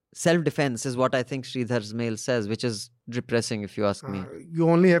of self-defense, is what I think Sridhar's mail says, which is depressing if you ask me. You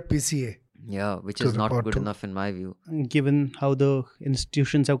only have PCA. Yeah, which to is not report good to. enough in my view. Given how the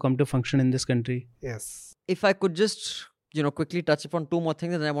institutions have come to function in this country. Yes. If I could just, quickly touch upon two more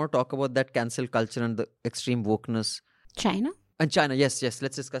things, and I want to talk about that cancel culture and the extreme wokeness. China? And China, yes,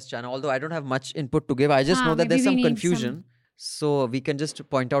 let's discuss China. Although I don't have much input to give, I just know that maybe there's we some need confusion. So we can just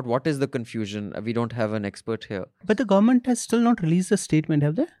point out what is the confusion. We don't have an expert here. But the government has still not released a statement,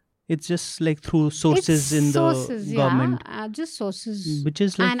 have they? It's just like through sources in the government. Just sources. Which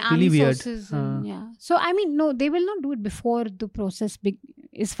is like and really army weird. sources yeah. So, I mean, no, they will not do it before the process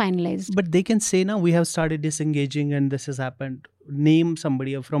is finalized. But they can say now we have started disengaging and this has happened. Name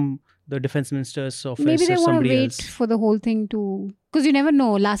somebody from the defense minister's office. Maybe they or want to somebody wait else. for the whole thing to... Because you never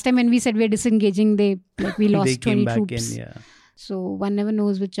know. Last time when we said we're disengaging, we lost They 20 came back troops. in, yeah. So one never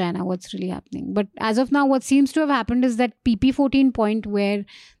knows with China what's really happening. But as of now, what seems to have happened is that PP14 point where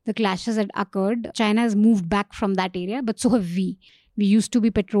the clashes had occurred, China has moved back from that area, but so have we. We used to be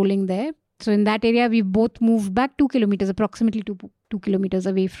patrolling there. So in that area, we both moved back 2 kilometers, approximately 2 kilometers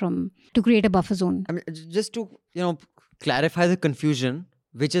away to create a buffer zone. I mean, just to, clarify the confusion,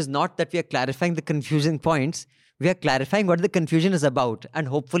 which is not that we are clarifying the confusing points, we are clarifying what the confusion is about. And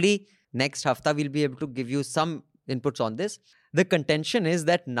hopefully next hafta we'll be able to give you some inputs on this. The contention is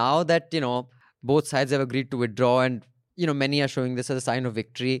that now that, both sides have agreed to withdraw and, many are showing this as a sign of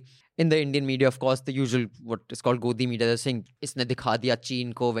victory. In the Indian media, of course, the usual, what is called Godi media, they're saying, isne dikha diya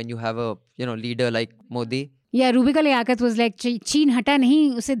Cheen ko, when you have a, leader like Modi. Yeah, Rubika Liaquat was like, Cheen hata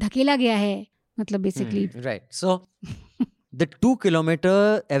nahi, usse dhakela gaya hai. Matlab basically. Right. So, the 2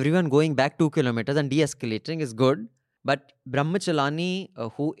 kilometer, everyone going back 2 kilometers and de-escalating is good. But Brahmachalani,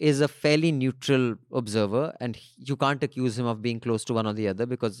 who is a fairly neutral observer, and you can't accuse him of being close to one or the other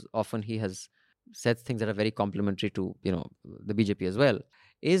because often he has said things that are very complimentary to, the BJP as well,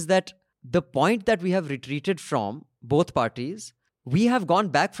 is that the point that we have retreated from, both parties, we have gone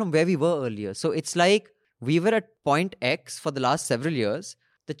back from where we were earlier. So it's like we were at point X for the last several years.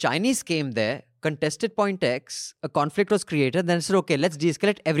 The Chinese came there, contested point X, a conflict was created, then said, okay, let's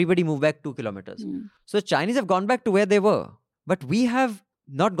de-escalate, everybody move back 2 kilometers. So the Chinese have gone back to where they were. But we have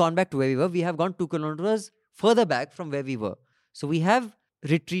not gone back to where we were. We have gone 2 kilometers further back from where we were. So we have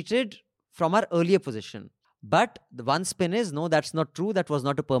retreated from our earlier position. But the one spin is, no, that's not true. That was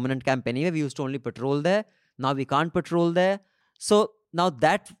not a permanent camp anyway. We used to only patrol there. Now we can't patrol there. So now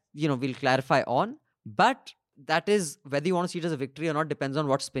that, we'll clarify on. But that is, whether you want to see it as a victory or not, depends on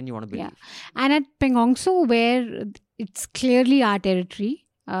what spin you want to believe. Yeah. And at Pengongso, where it's clearly our territory,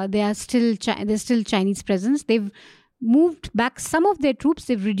 there's still Chinese presence. They've moved back some of their troops.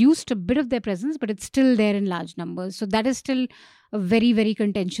 They've reduced a bit of their presence, but it's still there in large numbers. So that is still a very, very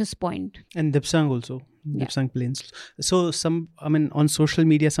contentious point. And Dipsang also. Yeah. Dipsang Plains. So on social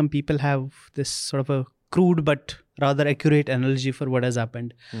media, some people have this sort of a crude but rather accurate analogy for what has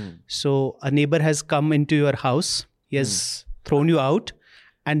happened. So a neighbor has come into your house. He has thrown you out.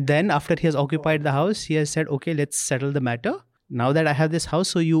 And then after he has occupied the house, he has said, okay, let's settle the matter. Now that I have this house,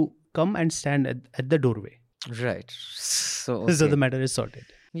 so you come and stand at the doorway. Right. So the matter is sorted.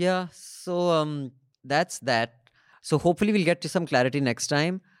 Yeah. So that's that. So hopefully we'll get to some clarity next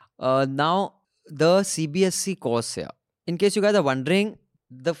time. Now, the CBSE course here. In case you guys are wondering,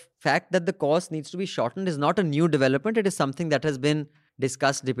 the fact that the course needs to be shortened is not a new development. It is something that has been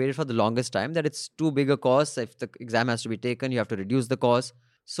discussed, debated for the longest time, that it's too big a course. If the exam has to be taken, you have to reduce the course.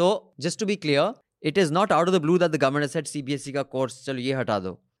 So just to be clear, it is not out of the blue that the government has said CBSE ka course, chalo ye hata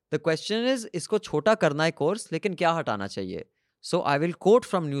do. The question is, isko chota karna hai course, lekin kya hatana chahiye? So I will quote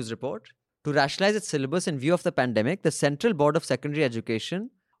from news report. To rationalize its syllabus in view of the pandemic, the Central Board of Secondary Education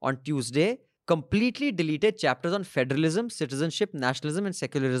on Tuesday completely deleted chapters on federalism, citizenship, nationalism and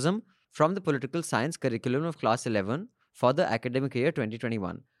secularism from the political science curriculum of class 11 for the academic year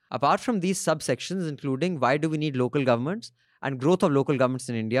 2021. Apart from these subsections, including why do we need local governments and growth of local governments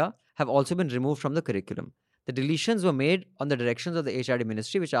in India, have also been removed from the curriculum. The deletions were made on the directions of the HRD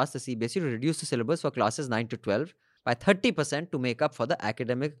Ministry, which asked the CBSE to reduce the syllabus for classes 9 to 12 by 30% to make up for the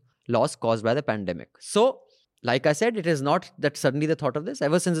academic loss caused by the pandemic. So, like I said, it is not that suddenly the thought of this.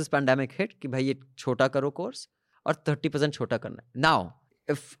 Ever since this pandemic hit, ki bhai ye chota karo course or 30% chota karna. Now,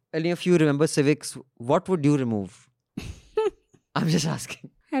 if any of you remember civics, what would you remove? I'm just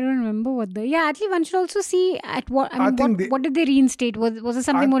asking. I don't remember what actually one should also see at what, I mean, what did they reinstate? Was it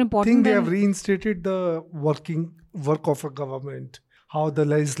something more important? I think they have reinstated the work of a government, how the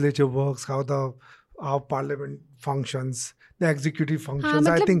legislature works, how parliament functions, the executive functions.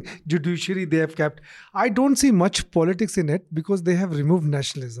 I think judiciary they have kept. I don't see much politics in it because they have removed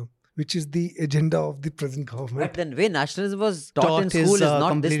nationalism, which is the agenda of the present government. But then way nationalism was taught in school is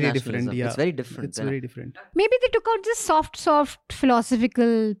not this nationalism. Different, yeah. It's very different. It's very different. Maybe they took out just soft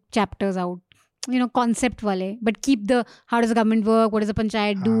philosophical chapters out. Concept wale, but keep the how does the government work, what does the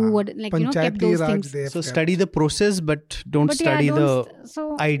panchayat do, kept those things. So study the process, but don't study the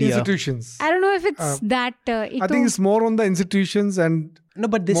idea. Institutions. I don't know if it's that. I think it's more on the institutions and no,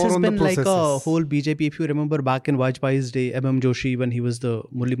 but this has been like a whole BJP. If you remember back in Vajpayee's day, M.M. Joshi, when he was the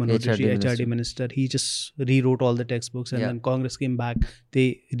Murli Manohar Joshi HRD minister, he just rewrote all the textbooks, and when Congress came back,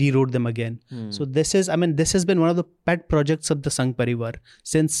 they rewrote them again. So this has been one of the pet projects of the Sangh Parivar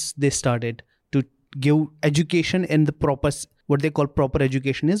since they started. Give education in the proper, what they call proper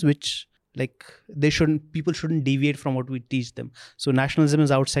education is, which people shouldn't deviate from what we teach them. So nationalism is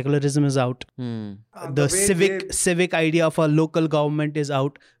out, secularism is out. The civic idea of a local government is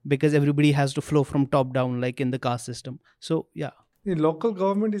out because everybody has to flow from top down, like in the caste system. So yeah. The local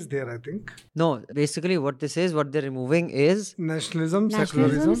government is there, I think. No, basically what they're removing is nationalism,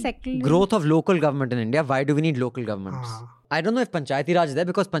 secularism. Growth of local government in India. Why do we need local governments? I don't know if Panchayati Raj is there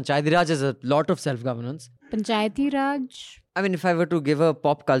because Panchayati Raj is a lot of self-governance. Panchayati Raj? I mean, if I were to give a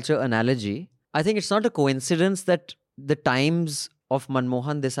pop culture analogy, I think it's not a coincidence that the times of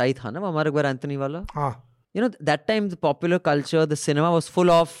Manmohan Desai tha na, Amar Akbar Anthony wala. That time the popular culture, the cinema was full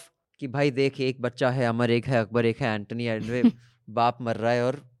of कि भाई देख एक बच्चा है, अमर एक है, अकबर एक है, एंटनी है, बाप मर रहा है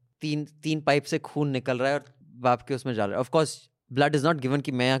और तीन पाइप से खून निकल रहा है और बाप के उसमें जा रहा है. Of course, blood is not given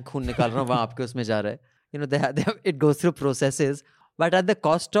कि मैं यहाँ खून निकाल रहा हूँ, वहाँ आपके उसमें जा रहा है. It goes through processes, but at the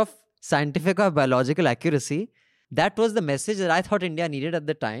cost of scientific or biological accuracy. That was the message that I thought India needed at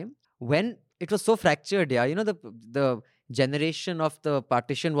the time when it was so fractured. The generation of the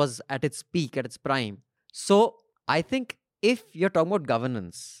partition was at its peak, at its prime. So I think if you're talking about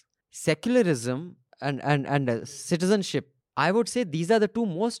governance, secularism and citizenship, I would say these are the two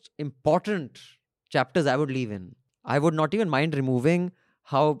most important chapters I would leave in. I would not even mind removing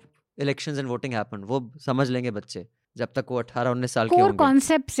how elections and voting happen. वो समझ लेंगे बच्चे जब तक वो 18-19 साल के होंगे. Core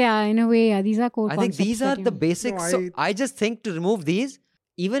concepts, in a way, these are core concepts. I think these are the basics. So I just think to remove these,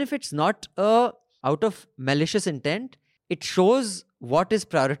 even if it's not out of malicious intent, it shows what is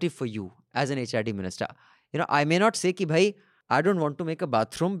priority for you as an HRD minister. I may not say कि भाई, I don't want to make a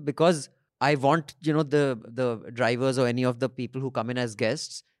bathroom because I want, the drivers or any of the people who come in as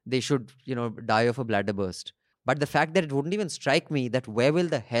guests, they should, die of a bladder burst. But the fact that it wouldn't even strike me that where will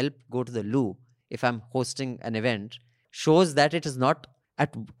the help go to the loo if I'm hosting an event shows that it is not,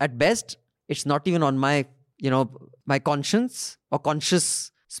 at best, it's not even on my, my conscience or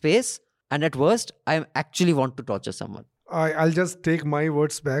conscious space. And at worst, I actually want to torture someone. I'll just take my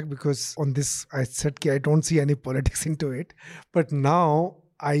words back because on this, I said I don't see any politics into it. But now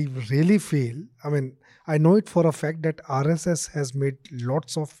I really feel, I know it for a fact that RSS has made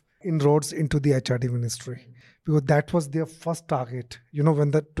lots of inroads into the HRD ministry. Because that was their first target,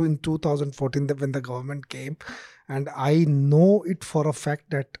 when in 2014, when the government came. And I know it for a fact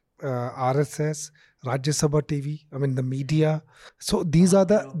that RSS, Rajya Sabha TV, the media. So these are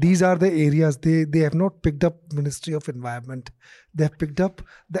the areas. They have not picked up Ministry of Environment. They have picked up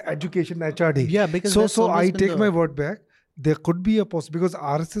the education HRD. Yeah, because so I take my word back. There could be a possibility because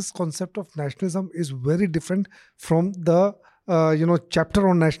RSS concept of nationalism is very different from the chapter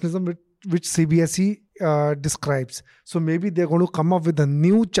on nationalism which CBSE describes. So maybe they're going to come up with a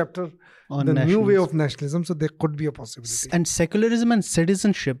new chapter on the new way of nationalism. So there could be a possibility. And secularism and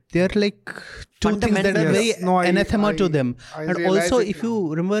citizenship, they're like two things that are very anathema to them. And also, if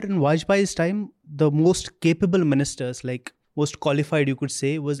you remember in Vajpayee's time, the most capable ministers, like most qualified you could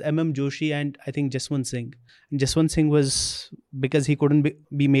say, was M.M. Joshi and I think Jaswant Singh. And Jaswant Singh was, because he couldn't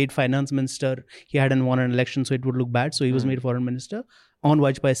be made finance minister, he hadn't won an election, so it would look bad. So he was made foreign minister on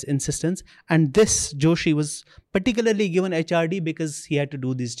Vajpayee's insistence. And this Joshi was particularly given HRD because he had to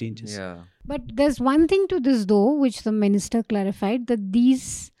do these changes. Yeah. But there's one thing to this though, which the minister clarified, that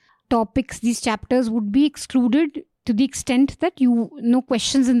these topics, these chapters would be excluded to the extent that no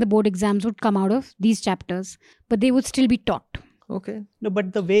questions in the board exams would come out of these chapters, but they would still be taught. Okay. No,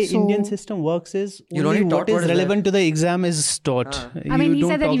 but the way Indian system works is only what is relevant to the exam is taught. He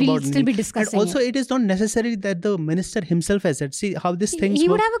said that he will still be discussing. And also, it is not necessary that the minister himself has said. See how this thing. He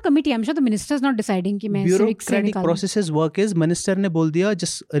would have a committee. I'm sure the minister is not deciding. Bureaucratic processes work is minister ne bol diya,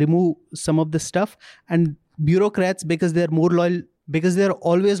 just remove some of the stuff, and bureaucrats, because they are more loyal because they're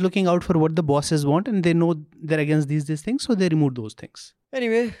always looking out for what the bosses want, and they know they're against these things, so they remove those things.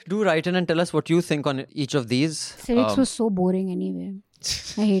 Anyway, do write in and tell us what you think on each of these. Civics was so boring anyway.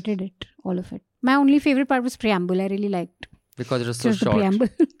 I hated it, all of it. My only favorite part was preamble. I really liked Because it was so just the short. preamble.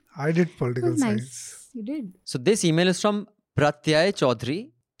 I did It political was science. nice. You did. So this email is from Pratyay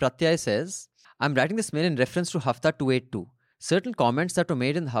Chaudhary. Pratyay says, I'm writing this mail in reference to Hafta 282. Certain comments that were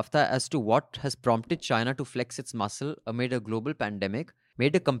made in the Hafta as to what has prompted China to flex its muscle amid a global pandemic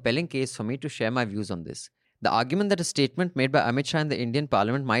made a compelling case for me to share my views on this. The argument that a statement made by Amit Shah in the Indian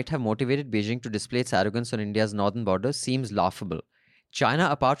Parliament might have motivated Beijing to display its arrogance on India's northern border seems laughable. China,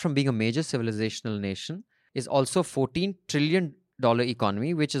 apart from being a major civilizational nation, is also a $14 trillion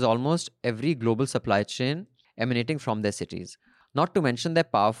economy, which is almost every global supply chain emanating from their cities. Not to mention their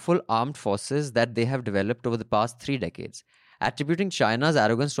powerful armed forces that they have developed over the past 3 decades. Attributing China's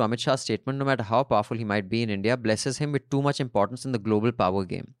arrogance to Amit Shah's statement, no matter how powerful he might be in India, blesses him with too much importance in the global power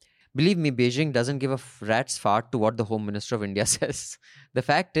game. Believe me, Beijing doesn't give a rat's fart to what the Home Minister of India says. The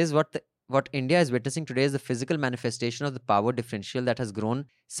fact is, what India is witnessing today is the physical manifestation of the power differential that has grown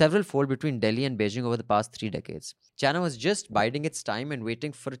several-fold between Delhi and Beijing over the past 3 decades. China was just biding its time and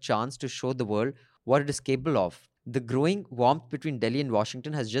waiting for a chance to show the world what it is capable of. The growing warmth between Delhi and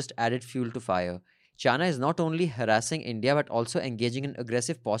Washington has just added fuel to fire. China is not only harassing India but also engaging in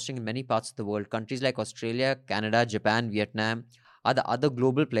aggressive posturing in many parts of the world. Countries like Australia, Canada, Japan, Vietnam are the other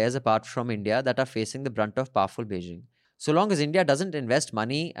global players apart from India that are facing the brunt of powerful Beijing. So long as India doesn't invest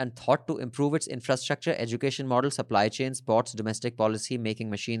money and thought to improve its infrastructure, education model, supply chain, sports, domestic policy, making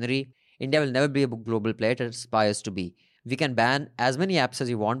machinery, India will never be a global player it aspires to be. We can ban as many apps as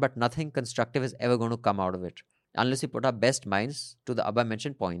you want, but nothing constructive is ever going to come out of it, unless we put our best minds to the above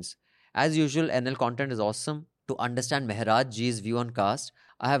mentioned points. As usual, NL content is awesome. To understand Mehraj Ji's view on caste,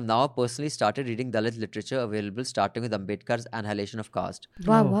 I have now personally started reading Dalit literature available starting with Ambedkar's Annihilation of Caste.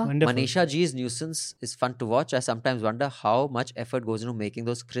 Wow, Oh, wow. wonderful. Manisha Ji's Nuisance is fun to watch. I sometimes wonder how much effort goes into making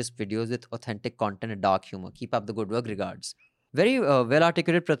those crisp videos with authentic content and dark humor. Keep up the good work. Regards. Very well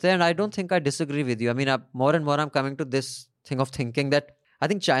articulated, Pratyay, and I don't think I disagree with you. I mean, more and more I'm coming to this thing of thinking that I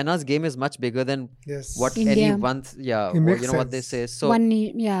think China's game is much bigger than Yes. what India. anyone, It makes what they sense. say. So,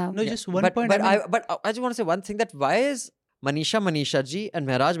 Yeah. No, just one but, point. But I mean, I just want to say one thing, that why is Manisha ji and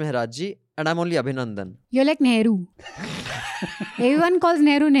Mehraj ji and I'm only Abhinandan? You're like Nehru. Everyone calls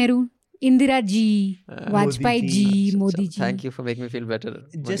Nehru. Indira ji, Vajpayee ji, Modi ji. Thank you for making me feel better.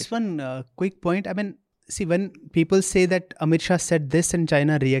 just one quick point. I mean, see, when people say that Amit Shah said this and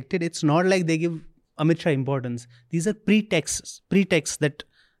China reacted, it's not like they give Amit Shah importance. These are pretexts that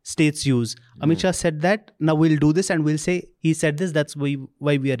states use. Amit Shah said that, now we'll do this and we'll say he said this, that's why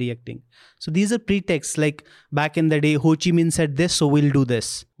we are reacting. So these are pretexts, like back in the day, Ho Chi Minh said this, so we'll do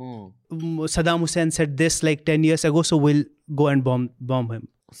this. Saddam Hussein said this like 10 years ago, so we'll go and bomb him.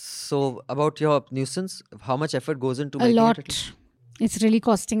 So, about your Nuisance, how much effort goes into A making lot. it? It's really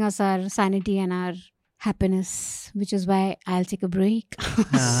costing us our sanity and our happiness, which is why I'll take a break.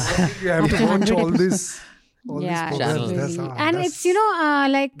 You have to watch all this. All Yeah, these it's programs. really. That's, And it's,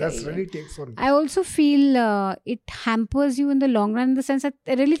 like... That's really takes one. I also feel it hampers you in the long run, in the sense that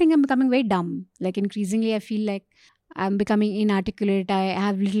I really think I'm becoming very dumb. Like, increasingly, I feel like I'm becoming inarticulate. I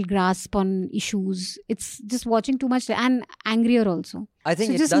have little grasp on issues. It's just watching too much and angrier also. I think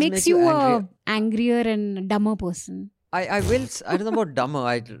So it it just does makes make you you angry. a angrier and dumber person. I don't know about dumber.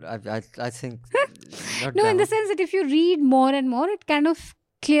 I think not No, in dumber. the sense that if you read more and more, it kind of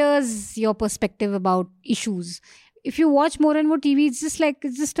clears your perspective about issues. If you watch more and more TV, it's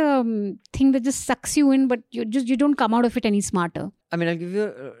just a thing that just sucks you in, but you don't come out of it any smarter. I mean, I'll give you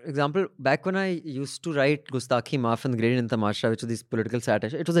an example. Back when I used to write Gustakhi Maaf and Grade in Tamasha, which was this political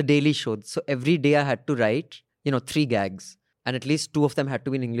satire, it was a daily show. So every day I had to write, 3 gags. And at least 2 of them had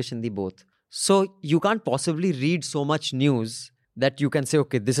to be in English, Hindi, both. So you can't possibly read so much news that you can say,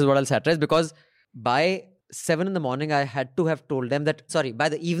 okay, this is what I'll satirize. Because by 7 in the morning, I had to have told them by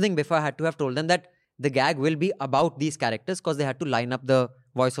the evening before, I had to have told them that the gag will be about these characters, because they had to line up the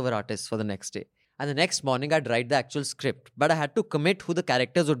voiceover artists for the next day. And the next morning, I'd write the actual script. But I had to commit who the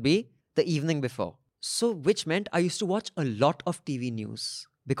characters would be the evening before. So, which meant I used to watch a lot of TV news.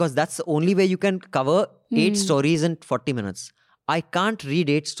 Because that's the only way you can cover 8 stories in 40 minutes. I can't read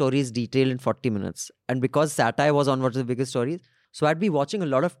 8 stories detailed in 40 minutes. And because satire was on what's the biggest stories, so I'd be watching a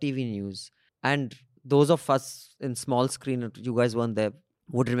lot of TV news. And those of us in small screen, you guys weren't there,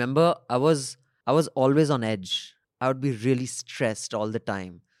 would remember I was always on edge. I would be really stressed all the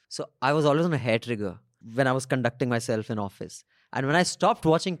time. So I was always on a hair trigger when I was conducting myself in office. And when I stopped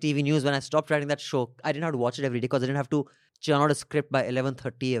watching TV news, when I stopped writing that show, I didn't have to watch it every day because I didn't have to churn out a script by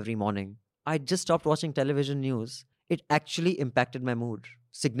 11:30 every morning. I just stopped watching television news. it actually impacted my mood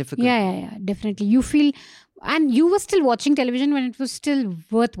significantly. Yeah, definitely. You feel, and you were still watching television when it was still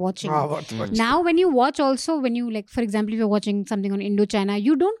worth watching. Now, when you watch also, when you like, for example, if you're watching something on Indochina,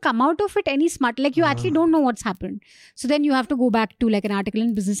 you don't come out of it any smart. Like you actually don't know what's happened. So then you have to go back to like an article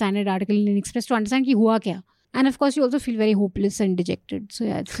in Business Standard, article in Express to understand ki hua kya. And of course, you also feel very hopeless and dejected. So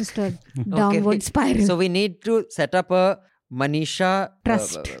yeah, it's just a downward spiral. So we need to set up a Manisha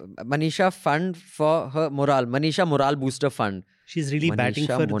Trust. Manisha fund for her morale. Manisha Morale Booster Fund. She's really batting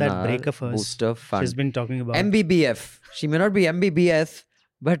Manisha for Monar that break of hers. Booster Fund. She's been talking about MBBF. She may not be MBBS,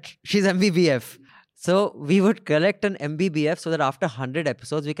 but she's MBBF. So we would collect an MBBF so that after 100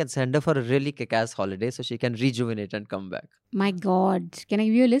 episodes, we can send her for a really kick-ass holiday so she can rejuvenate and come back. My God. Can I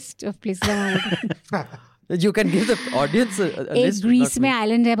give you a list of places I want to You can give the audience a एक list. Greece में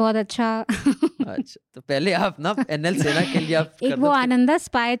island है बहुत अच्छा अच्छा तो पहले आप ना एनएल सेना के लिए आप एक वो आनंदा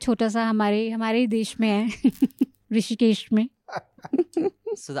स्पा है छोटा सा हमारे ही देश में है ऋषिकेश में.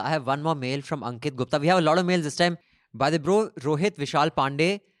 So I have one more mail from Ankit Gupta. We have a lot of mails this time. By the bro Rohit Vishal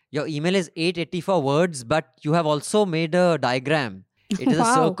Pandey, your email is 884 words, but you have also made a diagram. It is a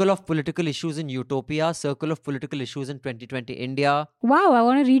Wow. circle of political issues in utopia, circle of political issues in 2020 India. Wow, I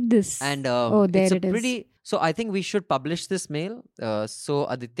want to read this. And there it's a it is. pretty. So I think we should publish this mail. So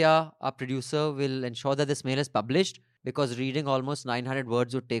Aditya, our producer, will ensure that this mail is published because reading almost 900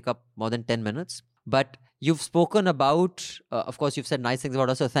 words would take up more than 10 minutes. But you've spoken about, of course, you've said nice things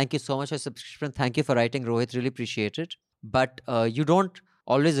about us. So thank you so much for your subscription. Thank you for writing, Rohit. Really appreciate it. But you don't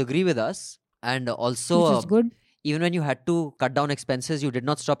always agree with us. And also, Which is good. even when you had to cut down expenses, you did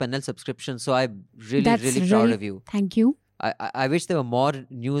not stop NL subscription. So I'm really, That's really proud of you. Thank you. I wish there were more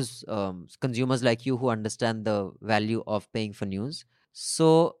news consumers like you who understand the value of paying for news.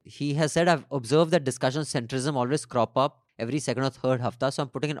 So he has said, I've observed that discussion centrism always crop up every second or third hafta. So I'm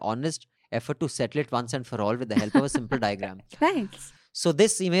putting an honest effort to settle it once and for all with the help of a simple diagram. Thanks. So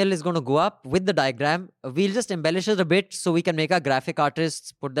this email is going to go up with the diagram. We'll just embellish it a bit so we can make our graphic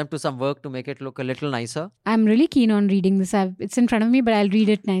artists put them to some work to make it look a little nicer. I'm really keen on reading this. It's in front of me, but I'll read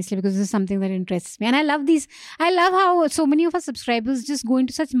it nicely because this is something that interests me. And I love these. I love how so many of our subscribers just go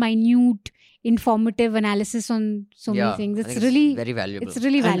into such minute, informative analysis on so many things. I It's think really very valuable. It's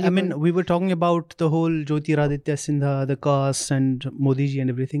really And, valuable. I mean, we were talking about the whole Jyotiraditya Sindha, the cast, and Modi ji and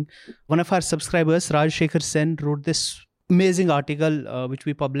everything. One of our subscribers, Raj Shekhar Sen, wrote this amazing article which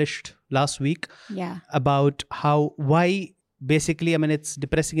we published last week yeah. about why basically, I mean, it's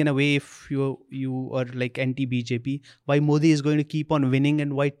depressing in a way if you are like anti-BJP, why Modi is going to keep on winning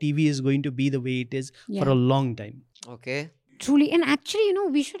and why TV is going to be the way it is for a long time. Okay. Truly. And actually,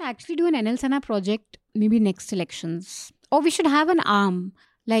 we should actually do an NL Sena project maybe next elections. Or we should have an arm.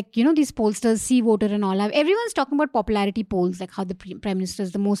 Like, these pollsters, See Voter and all. Everyone's talking about popularity polls, like how the Prime Minister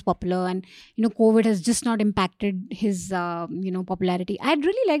is the most popular and, COVID has just not impacted his, popularity. I'd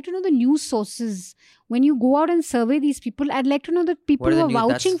really like to know the news sources. When you go out and survey these people, I'd like to know the people who are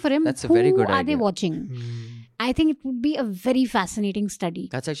vouching for him. That's a very good idea. Who are they idea. watching? I think it would be a very fascinating study.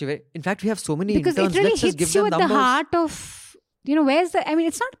 That's actually very... In fact, we have so many Because interns. it really Let's just give hits you them at numbers. the heart of... where's the... I mean,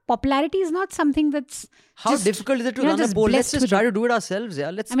 it's not... Popularity is not something that's... How difficult is it to run a just poll? Let's blessed just with try it. to do it ourselves.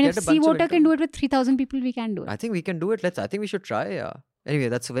 Yeah, let's I mean, get if a bunch See of Voter can interns. do it with 3,000 people, we can do it. I think we can do it. I think we should try. Yeah. Anyway,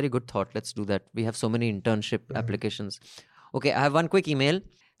 that's a very good thought. Let's do that. We have so many internship applications. Okay, I have one quick email.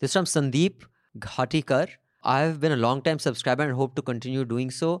 This is from Sandeep Ghatikar. I have been a long-time subscriber and hope to continue doing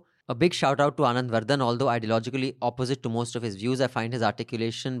so. A big shout out to Anand Vardhan. Although ideologically opposite to most of his views, I find his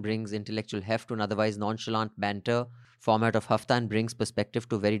articulation brings intellectual heft to an otherwise nonchalant banter format of Hafta and brings perspective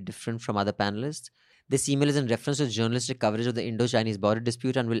to very different from other panelists. This email is in reference to journalistic coverage of the Indo-Chinese border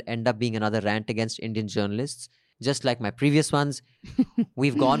dispute and will end up being another rant against Indian journalists. Just like my previous ones,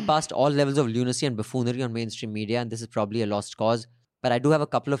 we've gone past all levels of lunacy and buffoonery on mainstream media, and this is probably a lost cause. But I do have a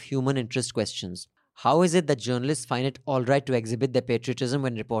couple of human interest questions. How is it that journalists find it all right to exhibit their patriotism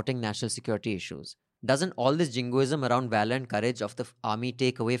when reporting national security issues? Doesn't all this jingoism around valor and courage of the army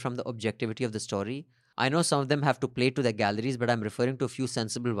take away from the objectivity of the story? I know some of them have to play to their galleries, but I'm referring to a few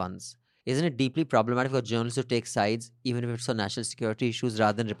sensible ones. Isn't it deeply problematic for journalists to take sides, even if it's on national security issues,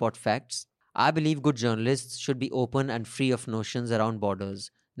 rather than report facts? I believe good journalists should be open and free of notions around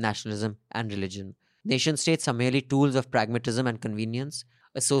borders, nationalism, and religion. Nation-states are merely tools of pragmatism and convenience.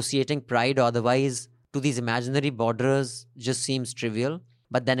 Associating pride or otherwise to these imaginary borders just seems trivial.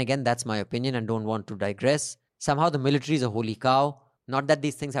 But then again, that's my opinion and don't want to digress. Somehow the military is a holy cow. Not that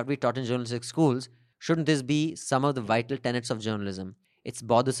these things have to be taught in journalistic schools. Shouldn't this be some of the vital tenets of journalism? It's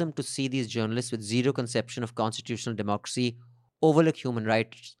bothersome to see these journalists with zero conception of constitutional democracy overlook human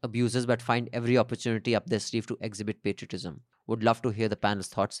rights abuses but find every opportunity up their sleeve to exhibit patriotism. Would love to hear the panel's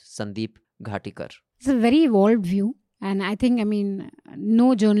thoughts. Sandeep Ghatikar. It's a very evolved view. And I think,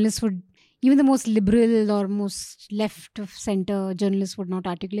 no journalist would, even the most liberal or most left of center journalist would not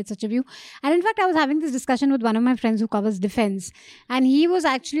articulate such a view. And in fact, I was having this discussion with one of my friends who covers defense. And he was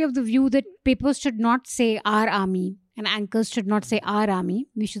actually of the view that papers should not say our army and anchors should not say our army.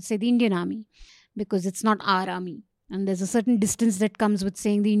 We should say the Indian army, because it's not our army. And there's a certain distance that comes with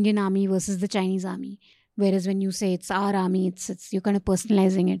saying the Indian army versus the Chinese army. Whereas when you say it's our army, it's you're kind of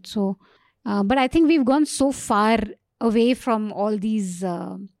personalizing it. So, but I think we've gone so far away from all these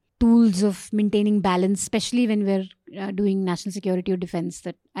tools of maintaining balance, especially when we're doing national security or defense,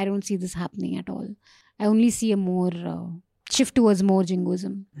 that I don't see this happening at all. I only see a more shift towards more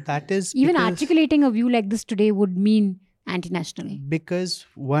jingoism. That is even articulating a view like this today would mean anti-national. Because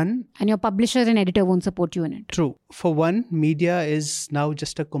one... And your publisher and editor won't support you in it. True. For one, media is now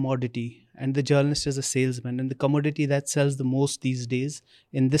just a commodity and the journalist is a salesman. And the commodity that sells the most these days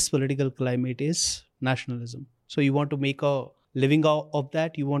in this political climate is nationalism. So you want to make a living out of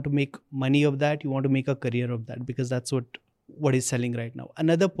that, you want to make money of that, you want to make a career of that, because that's what is selling right now.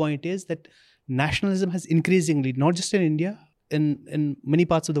 Another point is that nationalism has increasingly, not just in India, in many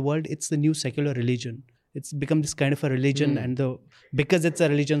parts of the world, it's the new secular religion. It's become this kind of a religion, and because it's a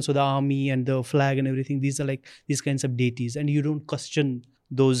religion, so the army and the flag and everything, these are like these kinds of deities, and you don't question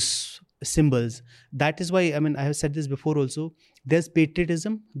those symbols. That is why, I have said this before also, there's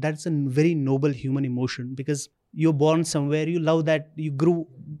patriotism. That's a very noble human emotion, because you're born somewhere, you love that, you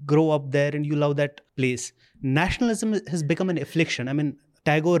grow up there and you love that place. Nationalism has become an affliction.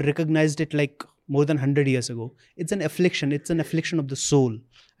 Tagore recognized it like more than 100 years ago. It's an affliction. It's an affliction of the soul.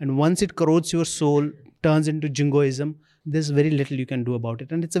 And once it corrodes your soul, turns into jingoism, there's very little you can do about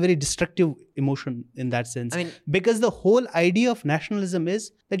it. And it's a very destructive emotion in that sense. Because the whole idea of nationalism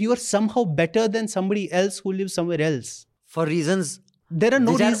is that you are somehow better than somebody else who lives somewhere else. For reasons... There are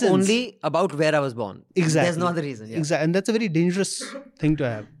no reasons. Only about where I was born. Exactly. There's no other reason. Yeah. Exactly. And that's a very dangerous thing to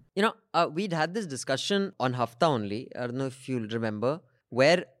have. We'd had this discussion on Hafta only. I don't know if you'll remember,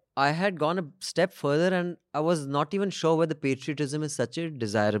 where I had gone a step further and I was not even sure whether patriotism is such a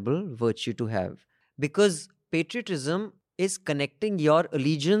desirable virtue to have. Because patriotism is connecting your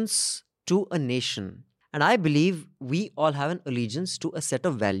allegiance to a nation. And I believe we all have an allegiance to a set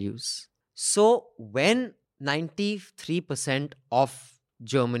of values. So when 93% of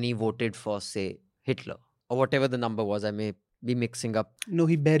Germany voted for, say, Hitler, or whatever the number was, I may be mixing up. No,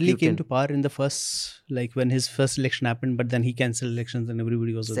 he barely came to power in the first, when his first election happened, but then he cancelled elections and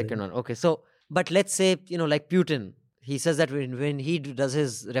everybody was second one. Okay, so, but let's say, like Putin, he says that when he does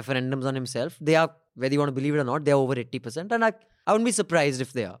his referendums on himself, they are, whether you want to believe it or not, they are over 80%, and I wouldn't be surprised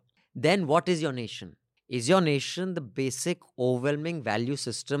if they are. Then what is your nation? Is your nation the basic, overwhelming value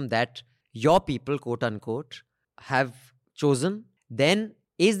system that your people, quote unquote, have chosen? Then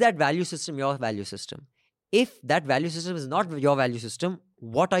is that value system your value system? If that value system is not your value system,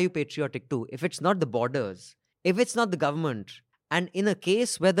 what are you patriotic to? If it's not the borders, if it's not the government, and in a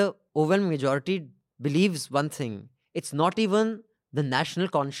case where the overwhelming majority believes one thing, it's not even the national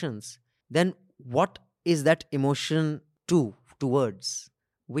conscience, then what is that emotion towards?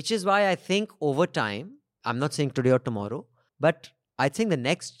 Which is why I think over time, I'm not saying today or tomorrow, but I think the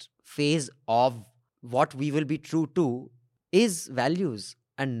next phase of what we will be true to is values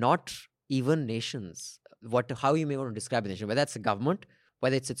and not even nations. How you may want to describe a nation, whether it's a government,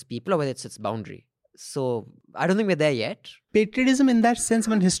 whether it's its people, or whether it's its boundary. So I don't think we're there yet. Patriotism in that sense,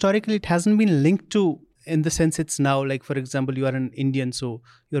 historically it hasn't been linked to, in the sense it's now, like for example, you are an Indian, so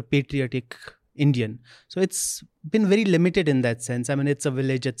you're patriotic Indian. So it's been very limited in that sense. It's a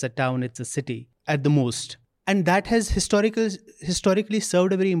village, it's a town, it's a city at the most. And that has historically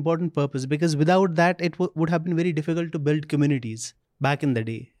served a very important purpose, because without that, it would have been very difficult to build communities back in the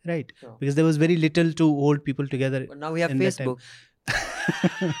day, right? Sure. Because there was very little to hold people together. But now we have Facebook.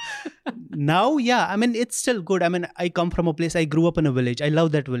 Now, yeah, it's still good. I come from a place, I grew up in a village. I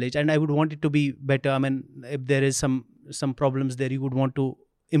love that village and I would want it to be better. If there is some problems there, you would want to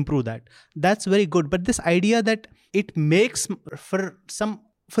improve that. That's very good. But this idea that it makes, for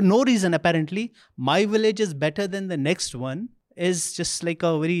no reason apparently, my village is better than the next one, is just like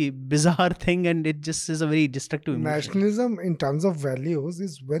a very bizarre thing, and it just is a very destructive emotion. Nationalism in terms of values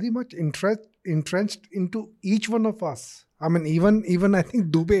is very much entrenched into each one of us. Even I think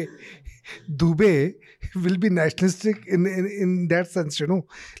Dubey will be nationalistic in that sense,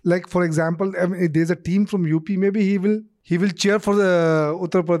 Like for example, if there's a team from UP, maybe he will cheer for the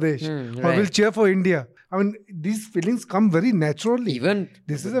Uttar Pradesh or will cheer for India. These feelings come very naturally. Even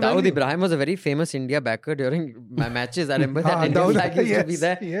Dawood Ibrahim was a very famous India backer during my matches. I remember that Indian flag used to be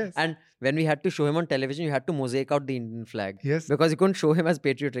there. Yes. And when we had to show him on television, you had to mosaic out the Indian flag. Yes. Because you couldn't show him as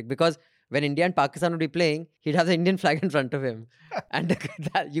patriotic. Because when India and Pakistan would be playing, he'd have the Indian flag in front of him. And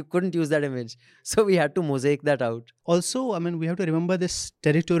you couldn't use that image. So we had to mosaic that out. Also, I mean, we have to remember this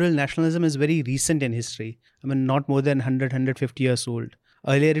territorial nationalism is very recent in history. I mean, not more than 100, 150 years old.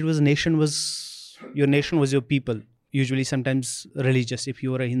 Earlier, it was your nation was your people. Usually, sometimes religious. If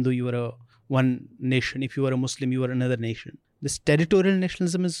you were a Hindu, you were one nation. If you were a Muslim, you were another nation. This territorial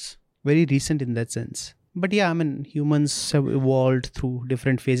nationalism is very recent in that sense. But yeah, I mean, humans have evolved through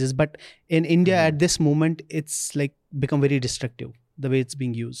different phases. But in India, at this moment, it's like become very destructive, the way it's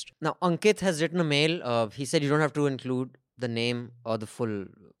being used. Now, Ankit has written a mail. He said you don't have to include the name or the full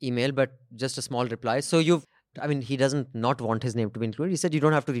email, but just a small reply. So he doesn't not want his name to be included. He said you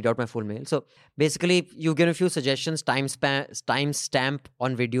don't have to read out my full mail. So basically, you've given a few suggestions, timestamp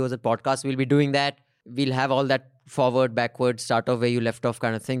on videos and podcasts. We'll be doing that. We'll have all that forward, backward, start off where you left off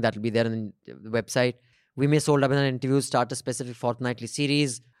kind of thing. That'll be there on the website. We may sold up in an interview, start a specific fortnightly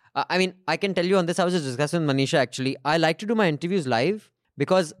series. I can tell you on this, I was just discussing with Manisha actually. I like to do my interviews live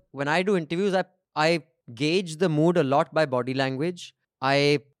because when I do interviews, I gauge the mood a lot by body language.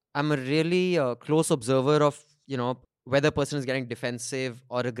 I am a really close observer of, whether a person is getting defensive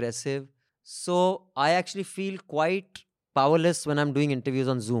or aggressive. So I actually feel quite powerless when I'm doing interviews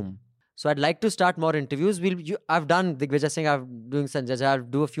on Zoom. So I'd like to start more interviews. I've done Digvijay Singh, I'm doing Sanjay, I'll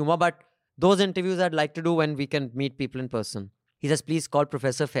do a few more, but those interviews I'd like to do when we can meet people in person. He says, please call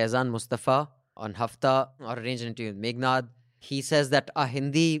Professor Faizan Mustafa on Hafta or arrange an interview with Meghnad. He says that our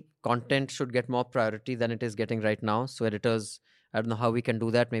Hindi content should get more priority than it is getting right now. So editors, I don't know how we can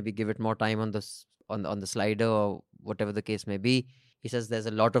do that. Maybe give it more time on the slider or whatever the case may be. He says there's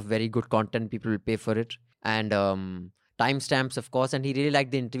a lot of very good content. People will pay for it. And timestamps, of course. And he really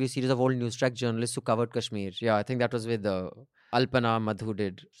liked the interview series of old Newstrack journalists who covered Kashmir. Yeah, I think that was with Alpana Madhu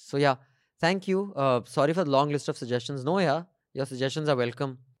did. So yeah. Thank you. Sorry for the long list of suggestions. No, yeah, your suggestions are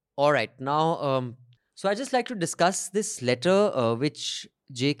welcome. All right. Now, so I'd just like to discuss this letter which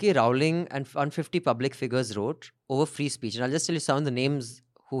J.K. Rowling and 150 public figures wrote over free speech. And I'll just tell you some of the names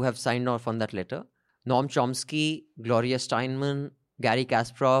who have signed off on that letter. Noam Chomsky, Gloria Steinem, Gary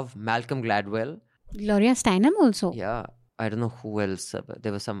Kasparov, Malcolm Gladwell. Gloria Steinem also. Yeah. I don't know who else.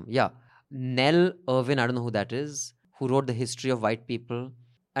 There was some. Yeah. Nell Irvin, I don't know who that is, who wrote The History of White People.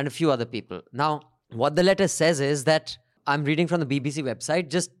 And a few other people. Now, what the letter says is that I'm reading from the BBC website,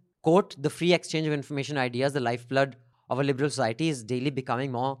 just quote, the free exchange of information ideas, the lifeblood of a liberal society is daily becoming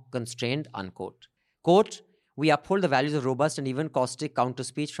more constrained, unquote. Quote, we uphold the values of robust and even caustic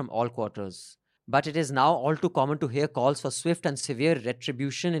counter-speech from all quarters. But it is now all too common to hear calls for swift and severe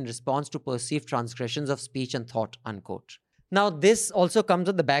retribution in response to perceived transgressions of speech and thought, unquote. Now, this also comes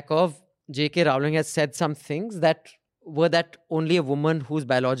at the back of J.K. Rowling has said some things that only a woman who's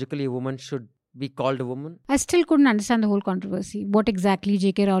biologically a woman should be called a woman. I still couldn't understand the whole controversy, what exactly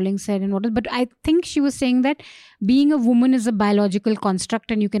J.K. Rowling said and but I think she was saying that being a woman is a biological construct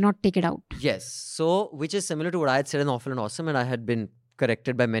and you cannot take it out. Yes. So, which is similar to what I had said in Awful and Awesome, and I had been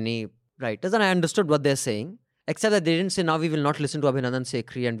corrected by many writers and I understood what they're saying, except that they didn't say now we will not listen to Abhinandan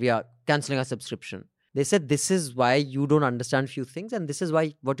Sekhri and we are cancelling our subscription. They said this is why you don't understand few things and this is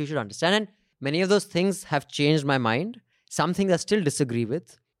why what you should understand. And many of those things have changed my mind. Some things I still disagree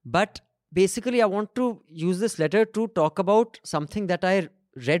with. But basically, I want to use this letter to talk about something that I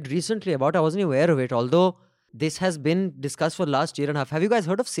read recently about. I wasn't aware of it, although this has been discussed for the last year and a half. Have you guys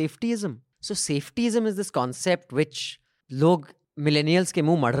heard of safetyism? So safetyism is this concept which millennials ke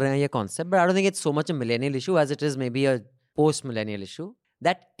muh mad rahe hain ye concept, but I don't think it's so much a millennial issue as it is maybe a post-millennial issue.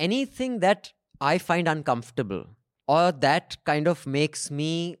 That anything that I find uncomfortable or that kind of makes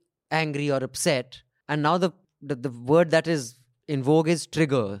me angry or upset, and now the word that is in vogue is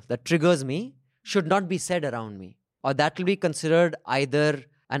trigger, that triggers me, should not be said around me. Or that will be considered either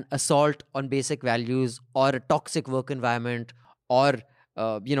an assault on basic values or a toxic work environment or,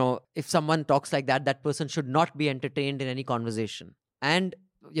 if someone talks like that, that person should not be entertained in any conversation. And,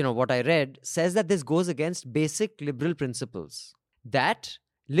 what I read says that this goes against basic liberal principles. That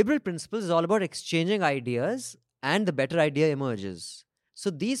liberal principles is all about exchanging ideas and the better idea emerges. So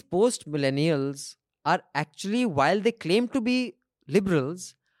these post-millennials are actually, while they claim to be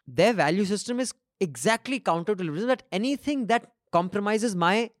liberals, their value system is exactly counter to liberalism, that anything that compromises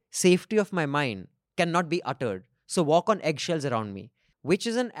my safety of my mind cannot be uttered. So walk on eggshells around me, which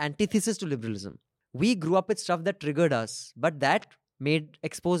is an antithesis to liberalism. We grew up with stuff that triggered us, but that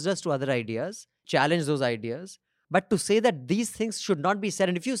exposed us to other ideas, challenged those ideas. But to say that these things should not be said,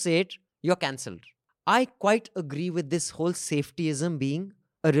 and if you say it, you're cancelled. I quite agree with this whole safetyism being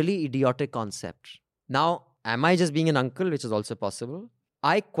a really idiotic concept. Now, am I just being an uncle, which is also possible?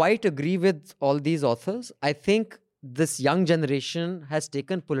 I quite agree with all these authors. I think this young generation has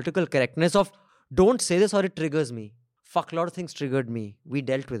taken political correctness of don't say this or it triggers me. Fuck, a lot of things triggered me. We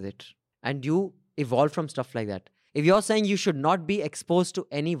dealt with it. And you evolve from stuff like that. If you're saying you should not be exposed to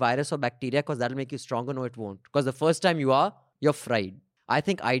any virus or bacteria because that'll make you stronger, no, it won't. Because the first time you are, you're fried. I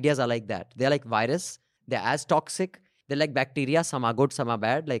think ideas are like that. They're like virus. They're as toxic. They're like bacteria. Some are good, some are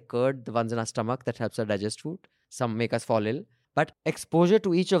bad. Like curd, the ones in our stomach that helps us digest food. Some make us fall ill. But exposure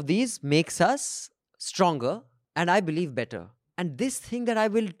to each of these makes us stronger and I believe better. And this thing that I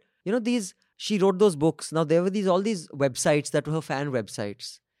will, she wrote those books. Now there were all these websites that were her fan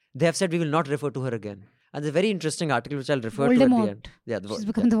websites. They have said we will not refer to her again. And there's a very interesting article which I'll refer to at the end. Yeah, she's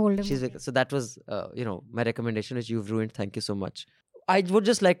become the Voldemort. So that was, my recommendation, which you've ruined. Thank you so much. I would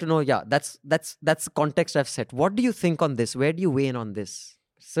just like to know, that's the context I've set. What do you think on this? Where do you weigh in on this?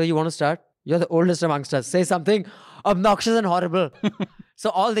 So you want to start? You're the oldest amongst us. Say something obnoxious and horrible. So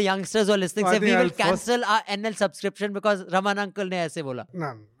all the youngsters who are listening say, we will cancel our NL subscription because Raman uncle ne aise bola.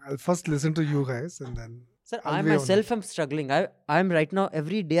 No, I'll first listen to you guys and then... Sir, I myself am struggling. I'm right now,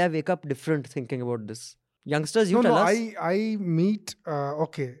 every day I wake up different thinking about this. Youngsters, you tell us. I meet,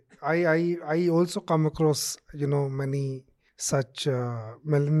 I also come across, many such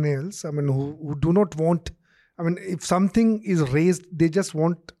millennials, who do not want, if something is raised, they just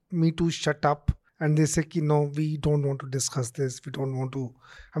want me to shut up and they say, no, we don't want to discuss this. We don't want to,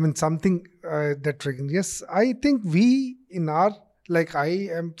 something that triggering. Yes, I think we in our, I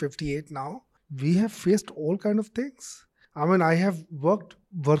am 58 now, we have faced all kind of things. I have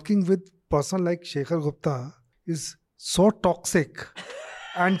working with person like Shekhar Gupta is so toxic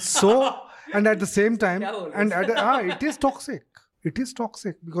and at the same time, it is toxic. It is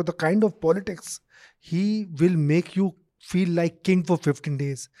toxic because the kind of politics, he will make you feel like king for 15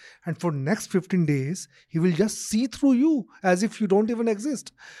 days. And for next 15 days, he will just see through you as if you don't even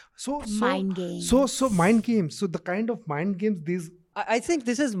exist. Mind games. So mind games. So the kind of mind games these... I think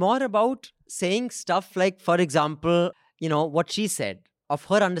this is more about saying stuff like, for example, what she said of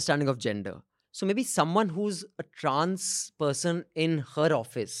her understanding of gender. So maybe someone who's a trans person in her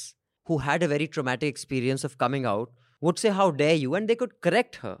office who had a very traumatic experience of coming out would say, how dare you? And they could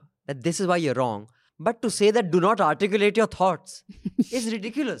correct her that this is why you're wrong. But to say that do not articulate your thoughts is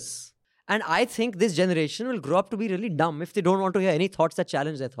ridiculous. And I think this generation will grow up to be really dumb if they don't want to hear any thoughts that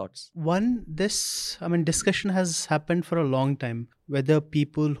challenge their thoughts. Discussion has happened for a long time. Whether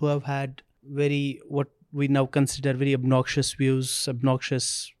people who have had what we now consider very obnoxious views,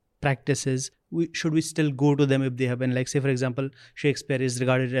 obnoxious practices, should we still go to them if they have been, say for example, Shakespeare is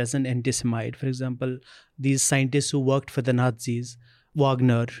regarded as an anti-Semite. For example, these scientists who worked for the Nazis,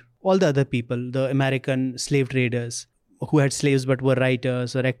 Wagner, all the other people, the American slave traders who had slaves but were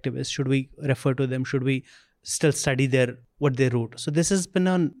writers or activists, should we refer to them? Should we still study what they wrote? So this has been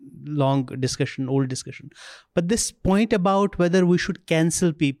a long discussion, old discussion. But this point about whether we should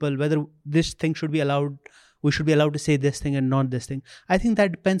cancel people, whether this thing should be allowed, we should be allowed to say this thing and not this thing, I think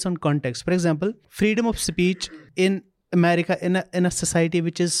that depends on context. For example, freedom of speech in America, in a society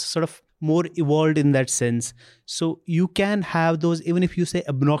which is sort of more evolved in that sense. So you can have those, even if you say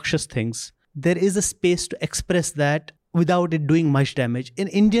obnoxious things, there is a space to express that without it doing much damage. In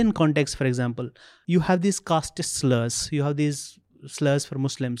Indian context, for example, you have these casteist slurs, you have these slurs for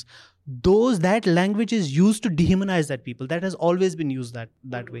Muslims. That language is used to dehumanize that people. That has always been used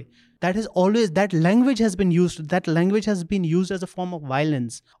that way. That language has been used as a form of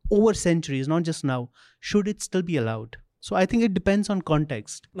violence over centuries, not just now. Should it still be allowed? So I think it depends on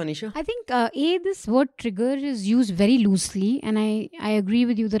context. Manisha? I think this word trigger is used very loosely, and I agree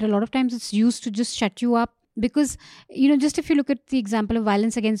with you that a lot of times it's used to just shut you up. Because, just if you look at the example of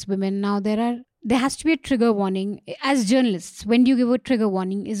violence against women, now there has to be a trigger warning. As journalists, when do you give a trigger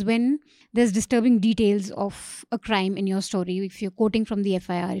warning is when there's disturbing details of a crime in your story. If you're quoting from the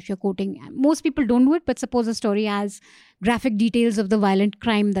FIR, most people don't do it, but suppose a story has graphic details of the violent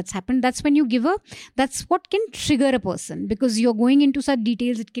crime that's happened, that's when you that's what can trigger a person, because you're going into such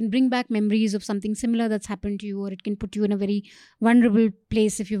details, it can bring back memories of something similar that's happened to you, or it can put you in a very vulnerable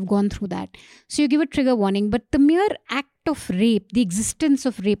place if you've gone through that. So you give a trigger warning, but the mere act of rape, the existence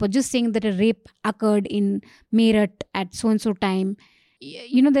of rape, or just saying that a rape occurred in Meerut at so-and-so time,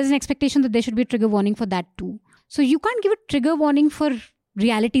 there's an expectation that there should be a trigger warning for that too. So you can't give a trigger warning for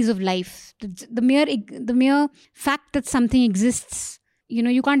realities of life. The mere fact that something exists,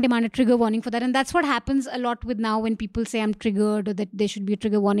 you can't demand a trigger warning for that. And that's what happens a lot with now when people say I'm triggered or that there should be a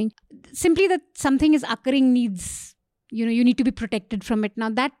trigger warning. Simply that something is occurring needs, you need to be protected from it.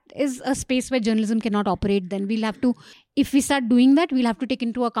 Now that is a space where journalism cannot operate. Then we'll have to if we start doing that, we'll have to take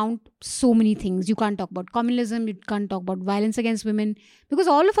into account so many things. You can't talk about communalism, you can't talk about violence against women, because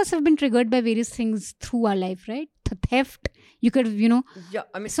all of us have been triggered by various things through our life, right? Theft, you could, Yeah,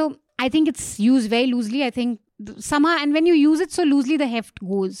 I mean, so I think it's used very loosely. I think somehow, and when you use it so loosely, the heft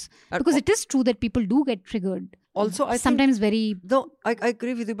goes. Because it is true that people do get triggered. also, I Sometimes think, very... No, I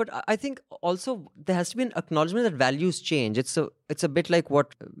agree with you, but I think also there has to be an acknowledgement that values change. It's a bit like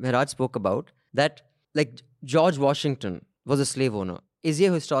what Mehraj spoke about, that like George Washington was a slave owner. Is he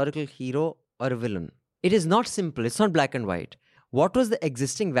a historical hero or a villain? It is not simple. It's not black and white. What was the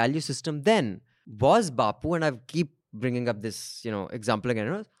existing value system then? Was Bapu, and I keep bringing up this, example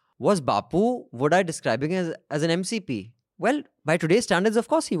again, was Bapu, would I describe him as an MCP? Well, by today's standards, of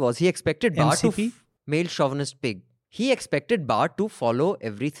course he was. He expected Bar to... MCP? Male chauvinist pig. He expected Bar to follow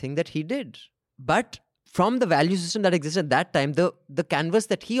everything that he did. But from the value system that existed at that time, the canvas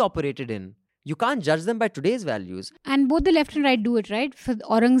that he operated in, you can't judge them by today's values. And both the left and right do it, right? For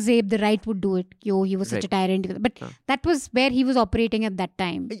Aurangzeb, the right would do it. He was such a tyrant. But that was where he was operating at that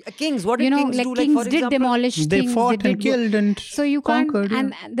time. Kings, what did kings do? Kings for did example, demolish They things. fought and killed and so you can't, conquered.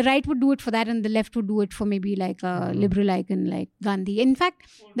 and the right would do it for that, and the left would do it for maybe like a liberal icon like Gandhi. In fact,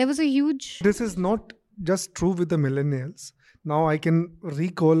 there was a huge... This is not just true with the millennials. Now I can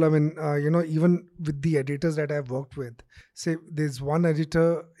recall, even with the editors that I've worked with, say there's one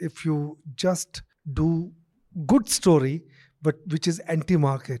editor, if you just do good story, but which is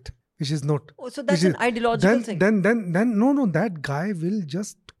anti-market, which is not... Oh, so that's an ideological thing. Then, no, that guy will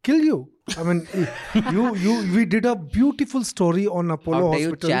just kill you. I mean, we did a beautiful story on Apollo How dare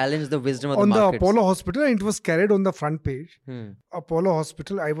Hospital. you challenge the wisdom of on the the markets? Apollo Hospital, and it was carried on the front page. Apollo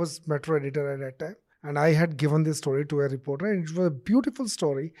Hospital, I was Metro editor at that time, and I had given this story to a reporter, and it was a beautiful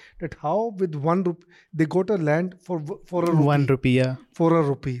story that how with 1 rupee they got a land for a rupee. 1 rupee, yeah. For a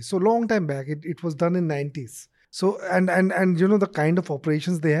rupee. So long time back, it was done in 90s. So and the kind of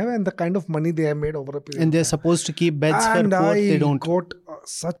operations they have and the kind of money they have made over a period. And they're of time. supposed to keep beds for And poor, they I don't. got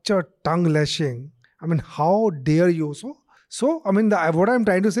such a tongue lashing. I mean, how dare you? So I mean, what I'm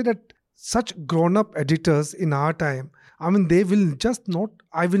trying to say that such grown-up editors in our time, I mean, they will just not.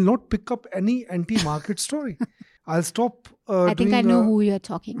 I will not pick up any anti-market story. I'll stop. I think I know who you're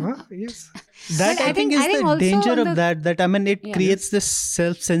talking about. Yes. That But I think is the also danger on of that. That I mean, it Yeah. creates this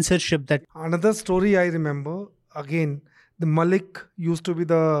self-censorship that Another story I remember. Again, the Malik used to be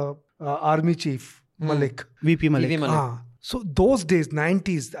the army chief. Malik. VP Malik. VP Malik. So those days,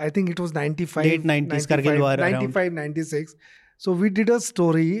 90s, I think it was 95. Late 90s, Kargil war around. 95, 96. So we did a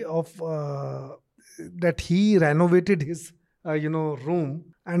story of that he renovated his, room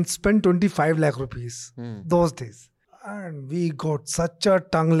and spent 25 lakh rupees those days. And we got such a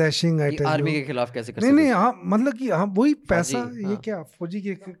tongue lashing, I tell army you. के खिलाफ कैसे कर नहीं सकते नहीं हाँ मतलब कि हाँ वही पैसा फौजी, ये हाँ. क्या फौजी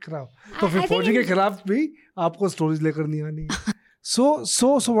के खिलाफ तो फिर I think फौजी के खिलाफ भी आपको स्टोरीज लेकर नहीं आनी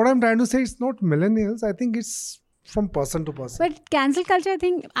so what I'm trying to say, it's not millennials. I think it's from person to person. But cancel culture, I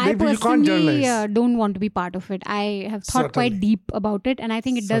think I Maybe you can't personally generalize. don't want to be part of it. I have thought Certainly. quite deep about it, and I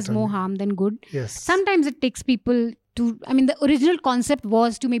think it does more Certainly. harm than good. Yes. Sometimes it takes people to, I mean, the original concept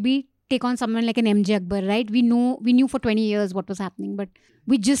was to maybe take on someone like an MJ Akbar, right? We knew for 20 years what was happening, but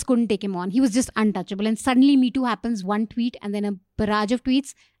we just couldn't take him on. He was just untouchable. And suddenly Me Too happens, one tweet and then a barrage of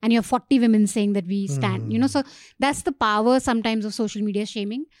tweets, and you have 40 women saying that we stand, so that's the power sometimes of social media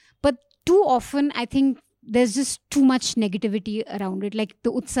shaming. But too often, I think there's just too much negativity around it. Like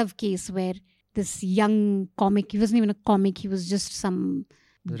the Utsav case where this young comic, he wasn't even a comic, he was just some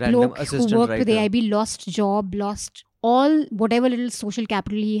Random bloke who assistant worked with writer. AIB, lost job, lost all whatever little social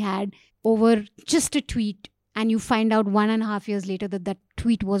capital he had over just a tweet. And you find out 1.5 years later that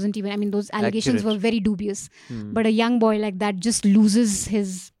tweet wasn't even, I mean, those allegations Accurate. were very dubious. But a young boy like that just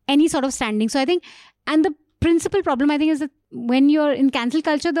loses any sort of standing. So I think, and the principal problem I think is that when you're in cancel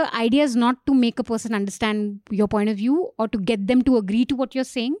culture, the idea is not to make a person understand your point of view or to get them to agree to what you're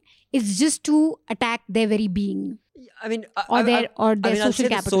saying. It's just to attack their very being. I mean, Or their I'll social say the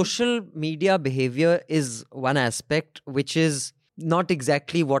capital. social media behavior is one aspect which is not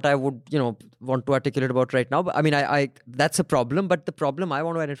exactly what I would, want to articulate about right now. But I mean, I that's a problem. But the problem I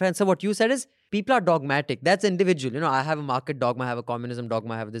want to identify, and so what you said is people are dogmatic. That's individual. I have a market dogma, I have a communism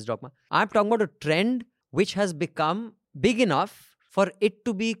dogma, I have this dogma. I'm talking about a trend which has become big enough for it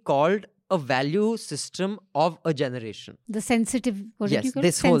to be called a value system of a generation. The sensitive, what did you Yes, call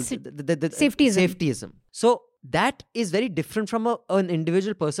this it? whole Safetyism. safetyism. So that is very different from an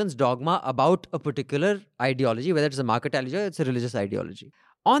individual person's dogma about a particular ideology, whether it's a market ideology or it's a religious ideology.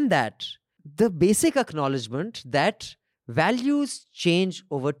 On that, the basic acknowledgement that values change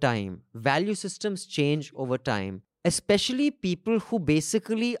over time, value systems change over time, especially people who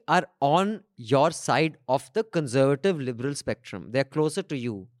basically are on your side of the conservative liberal spectrum. They're closer to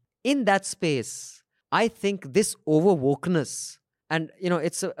you. In that space, I think this overwokeness, and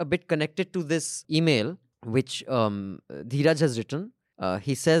it's a bit connected to this email which Dheeraj has written.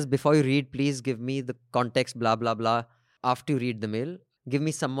 He says, before you read, please give me the context, blah, blah, blah. After you read the mail, give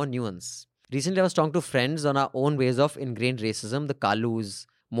me some more nuance. Recently, I was talking to friends on our own ways of ingrained racism, the Kalus,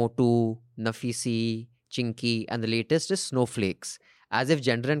 Motu, Nafisi, Chinky, and the latest is snowflakes, as if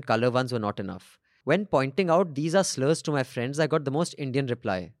gender and color ones were not enough. When pointing out these are slurs to my friends, I got the most Indian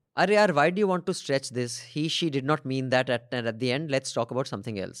reply. Arre yaar, why do you want to stretch this? He, she did not mean that. At the end, let's talk about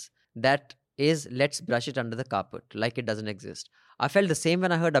something else. That is, let's brush it under the carpet, like it doesn't exist. I felt the same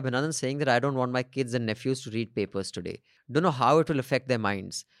when I heard Abhinandan saying that I don't want my kids and nephews to read papers today. Don't know how it will affect their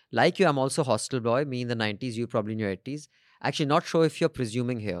minds. Like you, I'm also hostel boy, me in the 90s, you probably in your 80s. Actually, not sure if you're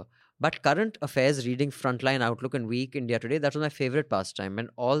presuming here. But current affairs, reading Frontline, Outlook and Week India Today, that was my favorite pastime. And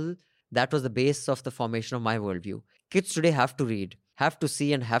all that was the base of the formation of my worldview. Kids today have to read, have to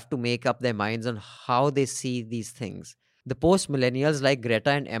see and have to make up their minds on how they see these things. The post-millennials like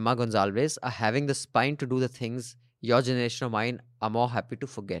Greta and Emma Gonzalez are having the spine to do the things your generation of mine are more happy to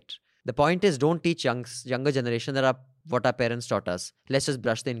forget. The point is, don't teach younger generation that what our parents taught us. Let's just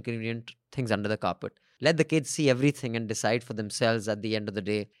brush the inconvenient things under the carpet. Let the kids see everything and decide for themselves at the end of the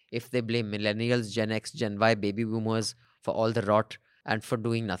day if they blame millennials, Gen X, Gen Y, baby boomers for all the rot and for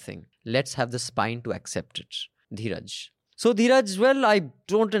doing nothing. Let's have the spine to accept it. Dheeraj. So Dheeraj, well, I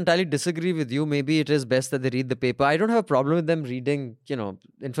don't entirely disagree with you. Maybe it is best that they read the paper. I don't have a problem with them reading,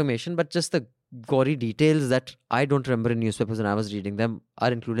 information, but just the gory details that I don't remember in newspapers when I was reading them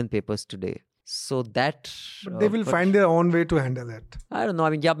are included in papers today. So that... But they will find their own way to handle it. I don't know.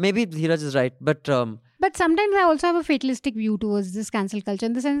 I mean, yeah, maybe Dheeraj is right, but... But sometimes I also have a fatalistic view towards this cancel culture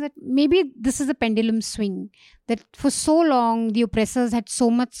in the sense that maybe this is a pendulum swing. That for so long, the oppressors had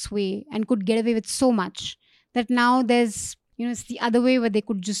so much sway and could get away with so much that now there's... it's the other way where they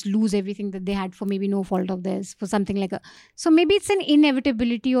could just lose everything that they had for maybe no fault of theirs, for something like a... So maybe it's an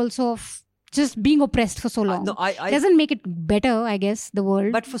inevitability also of just being oppressed for so long. Doesn't make it better, I guess, the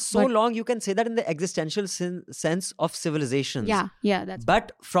world. But for so long, you can say that in the existential sense of civilizations. Yeah, that's...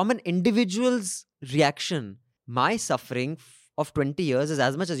 But from an individual's reaction, my suffering of 20 years is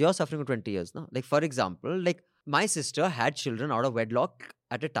as much as your suffering of 20 years. No? Like, for example, like my sister had children out of wedlock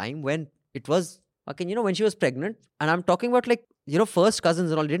at a time when it was... when she was pregnant, and I'm talking about first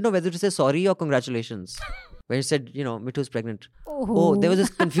cousins and all, didn't know whether to say sorry or congratulations. When she said, Mithu's pregnant. Oh, there was this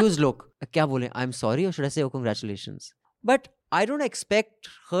confused look. Kya bole? I'm sorry or should I say, oh, congratulations? But I don't expect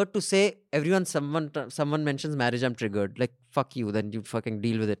her to say, someone mentions marriage, I'm triggered. Like, fuck you, then you fucking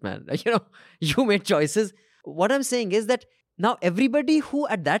deal with it, man. You made choices. What I'm saying is that now everybody who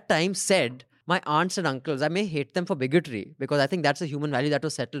at that time said, my aunts and uncles, I may hate them for bigotry because I think that's a human value that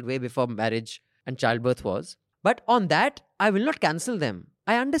was settled way before marriage and childbirth was. But on that, I will not cancel them.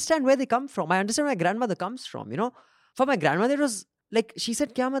 I understand where they come from. I understand where my grandmother comes from. For my grandmother, it was like, she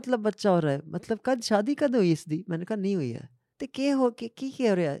said, kya matlab bachcha ho raha hai? Matlab kad shaadi kad hui isdi? Maine kaha nahi hui hai.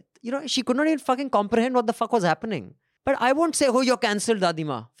 She could not even fucking comprehend what the fuck was happening. But I won't say, oh, you're cancelled,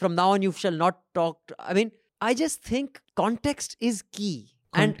 Dadima. From now on, you shall not talk. I mean, I just think context is key.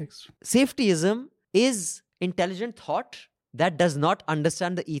 Context. And safetyism is intelligent thought that does not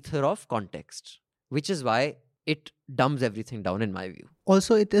understand the ether of context, which is why it dumbs everything down in my view.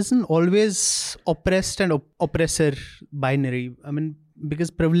 Also, it isn't always oppressed and oppressor binary. I mean, because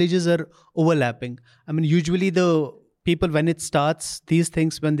privileges are overlapping. I mean, usually the people, when it starts, these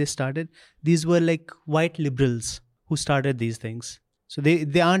things, when they started, these were like white liberals who started these things. So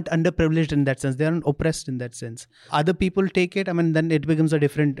they aren't underprivileged in that sense. They aren't oppressed in that sense. Other people take it, I mean, then it becomes a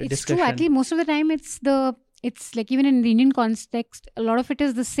different discussion. It's true. Actually, most of the time, it's like even in the Indian context, a lot of it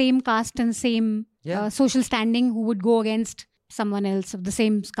is the same caste and same social standing who would go against someone else of the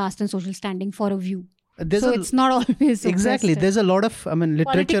same caste and social standing for a view. It's not always exactly. There's a lot of literature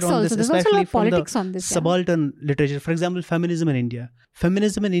politics on also. this, There's especially also from politics the on this, subaltern literature. For example, feminism in India.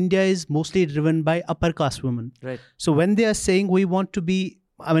 Feminism in India is mostly driven by upper caste women. Right. So when they are saying we want to be,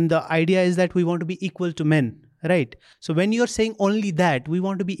 the idea is that we want to be equal to men, right? So when you're saying only that, we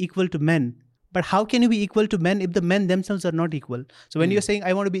want to be equal to men, but how can you be equal to men if the men themselves are not equal? So when you're saying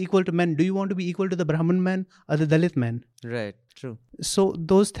I want to be equal to men, do you want to be equal to the Brahmin man or the Dalit man? Right, true. So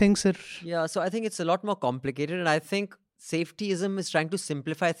those things are... Yeah, so I think it's a lot more complicated, and I think safetyism is trying to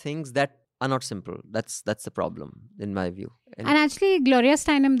simplify things that are not simple. That's the problem, in my view. And actually, Gloria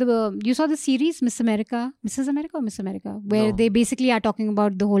Steinem, you saw the series Mrs. America or Miss America, where they basically are talking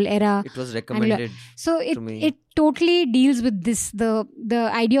about the whole era. It was recommended so to me. totally deals with this, the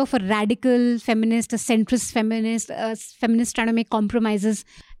idea of a radical feminist, a centrist feminist, a feminist trying to make compromises,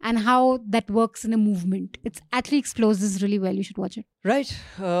 and how that works in a movement. It actually explores this really well. You should watch it. Right.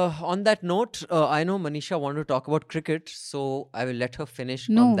 On that note, I know Manisha wanted to talk about cricket, so I will let her finish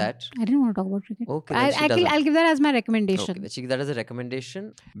on that. I didn't want to talk about cricket. Okay, then I'll give that as my recommendation. Okay, let's give that as a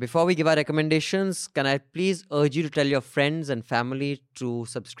recommendation. Before we give our recommendations, can I please urge you to tell your friends and family to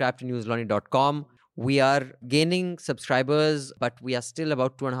subscribe to newslaundry.com. We are gaining subscribers, but we are still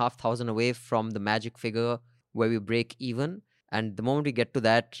about 2,500 away from the magic figure where we break even. And the moment we get to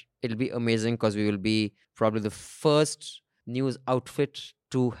that, it'll be amazing because we will be probably the first news outfit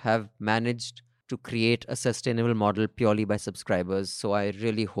to have managed to create a sustainable model purely by subscribers. So I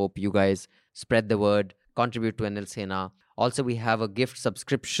really hope you guys spread the word, contribute to NL Sena. Also, we have a gift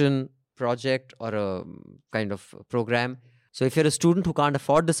subscription project or a kind of program. So if you're a student who can't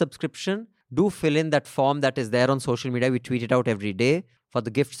afford the subscription, do fill in that form that is there on social media. We tweet it out every day for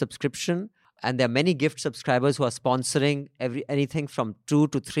the gift subscription. And there are many gift subscribers who are sponsoring anything from 2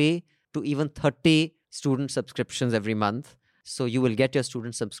 to 3 to even 30 student subscriptions every month. So you will get your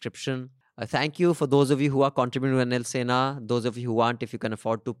student subscription. Thank you for those of you who are contributing to NL Sena. Those of you who aren't, if you can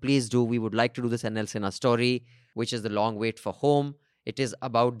afford to, please do. We would like to do this NL Sena story, which is the long wait for home. It is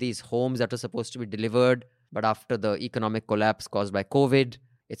about these homes that are supposed to be delivered, but after the economic collapse caused by COVID,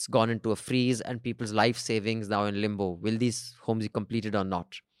 it's gone into a freeze and people's life savings now in limbo. Will these homes be completed or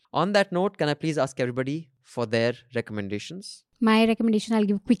not? On that note, can I please ask everybody for their recommendations? My recommendation, I'll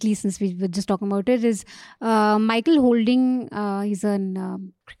give quickly since we were just talking about it, is Michael Holding. He's a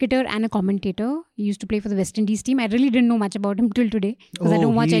cricketer and a commentator. He used to play for the West Indies team. I really didn't know much about him till today because I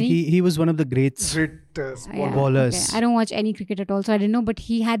don't watch any. He was one of the greats. Great ballers. Okay. I don't watch any cricket at all, so I didn't know. But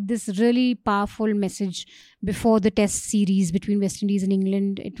he had this really powerful message before the Test series between West Indies and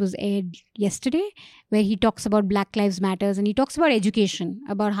England. It was aired yesterday, where he talks about Black Lives Matters and he talks about education,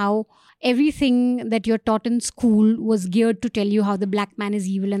 about how everything that you're taught in school was geared to tell you how the black man is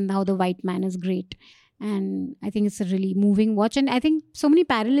evil and how the white man is great. And I think it's a really moving watch. And I think so many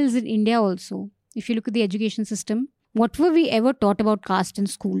parallels in India also. If you look at the education system, what were we ever taught about caste in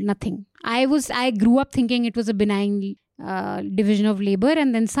school? Nothing. I grew up thinking it was a benign division of labor,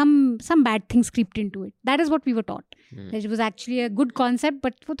 and then some bad things creeped into it. That is what we were taught. It was actually a good concept,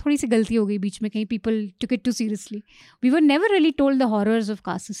 but वो थोड़ी सी गलती हो गई बीच में कहीं. People took it too seriously. We were never really told the horrors of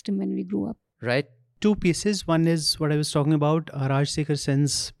caste system when we grew up. Right. Two pieces. One is what I was talking about, Rajsekhar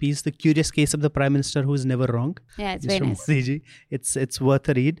Sen's piece, The Curious Case of the Prime Minister Who Is Never Wrong. Yeah, it's Just very from nice. Modi ji. It's worth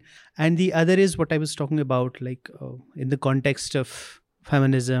a read. And the other is what I was talking about, like in the context of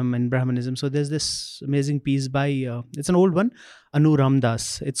feminism and Brahmanism. So there's this amazing piece by, it's an old one, Anu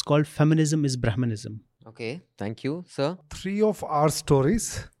Ramdas. It's called Feminism is Brahmanism. Okay. Thank you, sir. 3 of our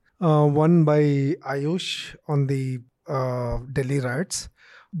stories. One by Ayush on the Delhi riots.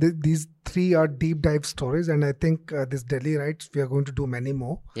 These 3 are deep dive stories, and I think this Delhi riots, we are going to do many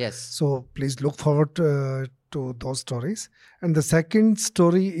more. Yes. So please look forward to those stories. And the second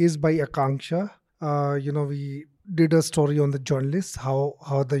story is by Akanksha. We did a story on the journalists,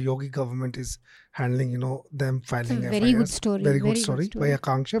 how the Yogi government is handling, them filing It's a FIRs. very good story. Very good story by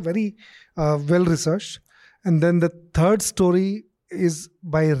Akanksha. Very well researched. And then the third story is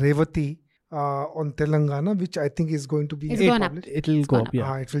by Revati on Telangana, which I think is going to be It's gone up. published. It'll go up,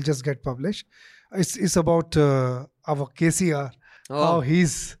 yeah. It will just get published. It's about our KCR, how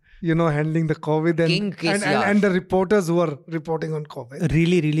he's handling the COVID King KCR. and the reporters who are reporting on COVID.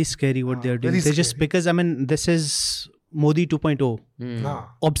 Really, really scary what they're doing. very They just, scary. because this is Modi 2.0.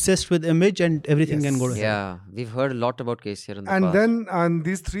 Obsessed with image and everything Yes. can go to hell. Yeah. We've heard a lot about KCR in the And past. then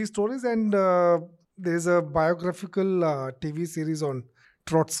these 3 stories, and there's a biographical TV series on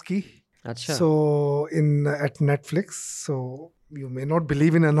Trotsky. Achha. So at Netflix. So you may not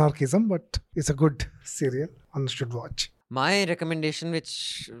believe in anarchism, but it's a good serial. One should watch. My recommendation,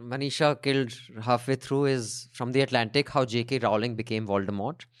 which Manisha killed halfway through, is from The Atlantic, How J.K. Rowling Became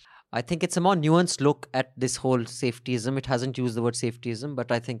Voldemort. I think it's a more nuanced look at this whole safetyism. It hasn't used the word safetyism,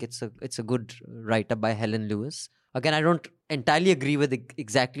 but I think it's a good write-up by Helen Lewis. Again, I don't entirely agree with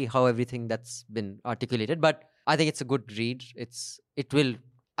exactly how everything that's been articulated, but I think it's a good read.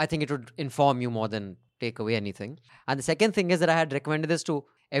 I think it would inform you more than take away anything. And the second thing is that I had recommended this to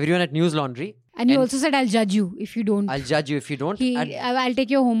everyone at News Laundry. And you also said, I'll judge you if you don't. I'll judge you if you don't. And I'll take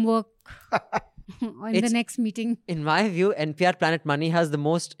your homework in the next meeting. in my view, NPR Planet Money has the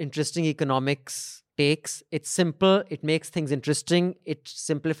most interesting economics takes. It's simple. It makes things interesting. It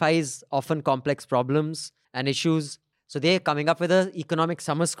simplifies often complex problems and issues. So they're coming up with an economic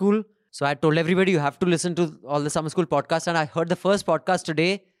summer school. So I told everybody you have to listen to all the summer school podcasts. And I heard the first podcast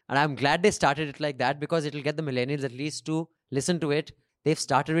today. And I'm glad they started it like that, because it'll get the millennials at least to listen to it. They've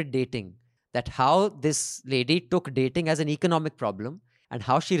started with dating. That how this lady took dating as an economic problem and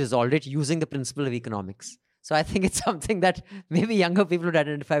how she resolved it using the principle of economics. So I think it's something that maybe younger people would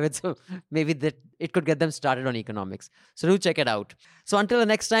identify with. So maybe that it could get them started on economics. So do check it out. So until the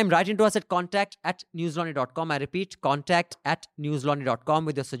next time, write into us at contact@newslaundry.com. I repeat, contact@newslaundry.com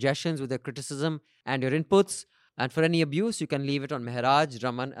with your suggestions, with your criticism and your inputs. And for any abuse, you can leave it on Mehraj,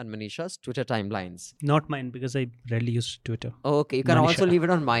 Raman and Manisha's Twitter timelines. Not mine, because I rarely use Twitter. Oh, okay, you can Manisha. also leave it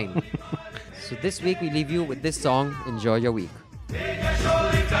on mine. So this week we leave you with this song. Enjoy your week.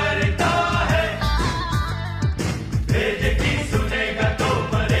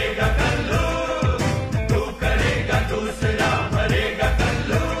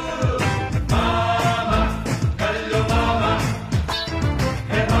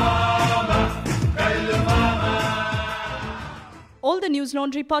 All the News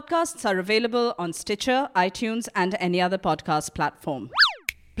Laundry podcasts are available on Stitcher, iTunes, and any other podcast platform.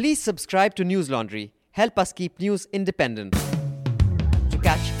 Please subscribe to News Laundry. Help us keep news independent. To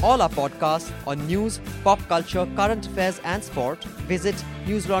catch all our podcasts on news, pop culture, current affairs, and sport, visit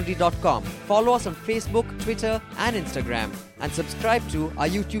newslaundry.com. Follow us on Facebook, Twitter, and Instagram, and subscribe to our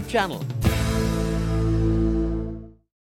YouTube channel.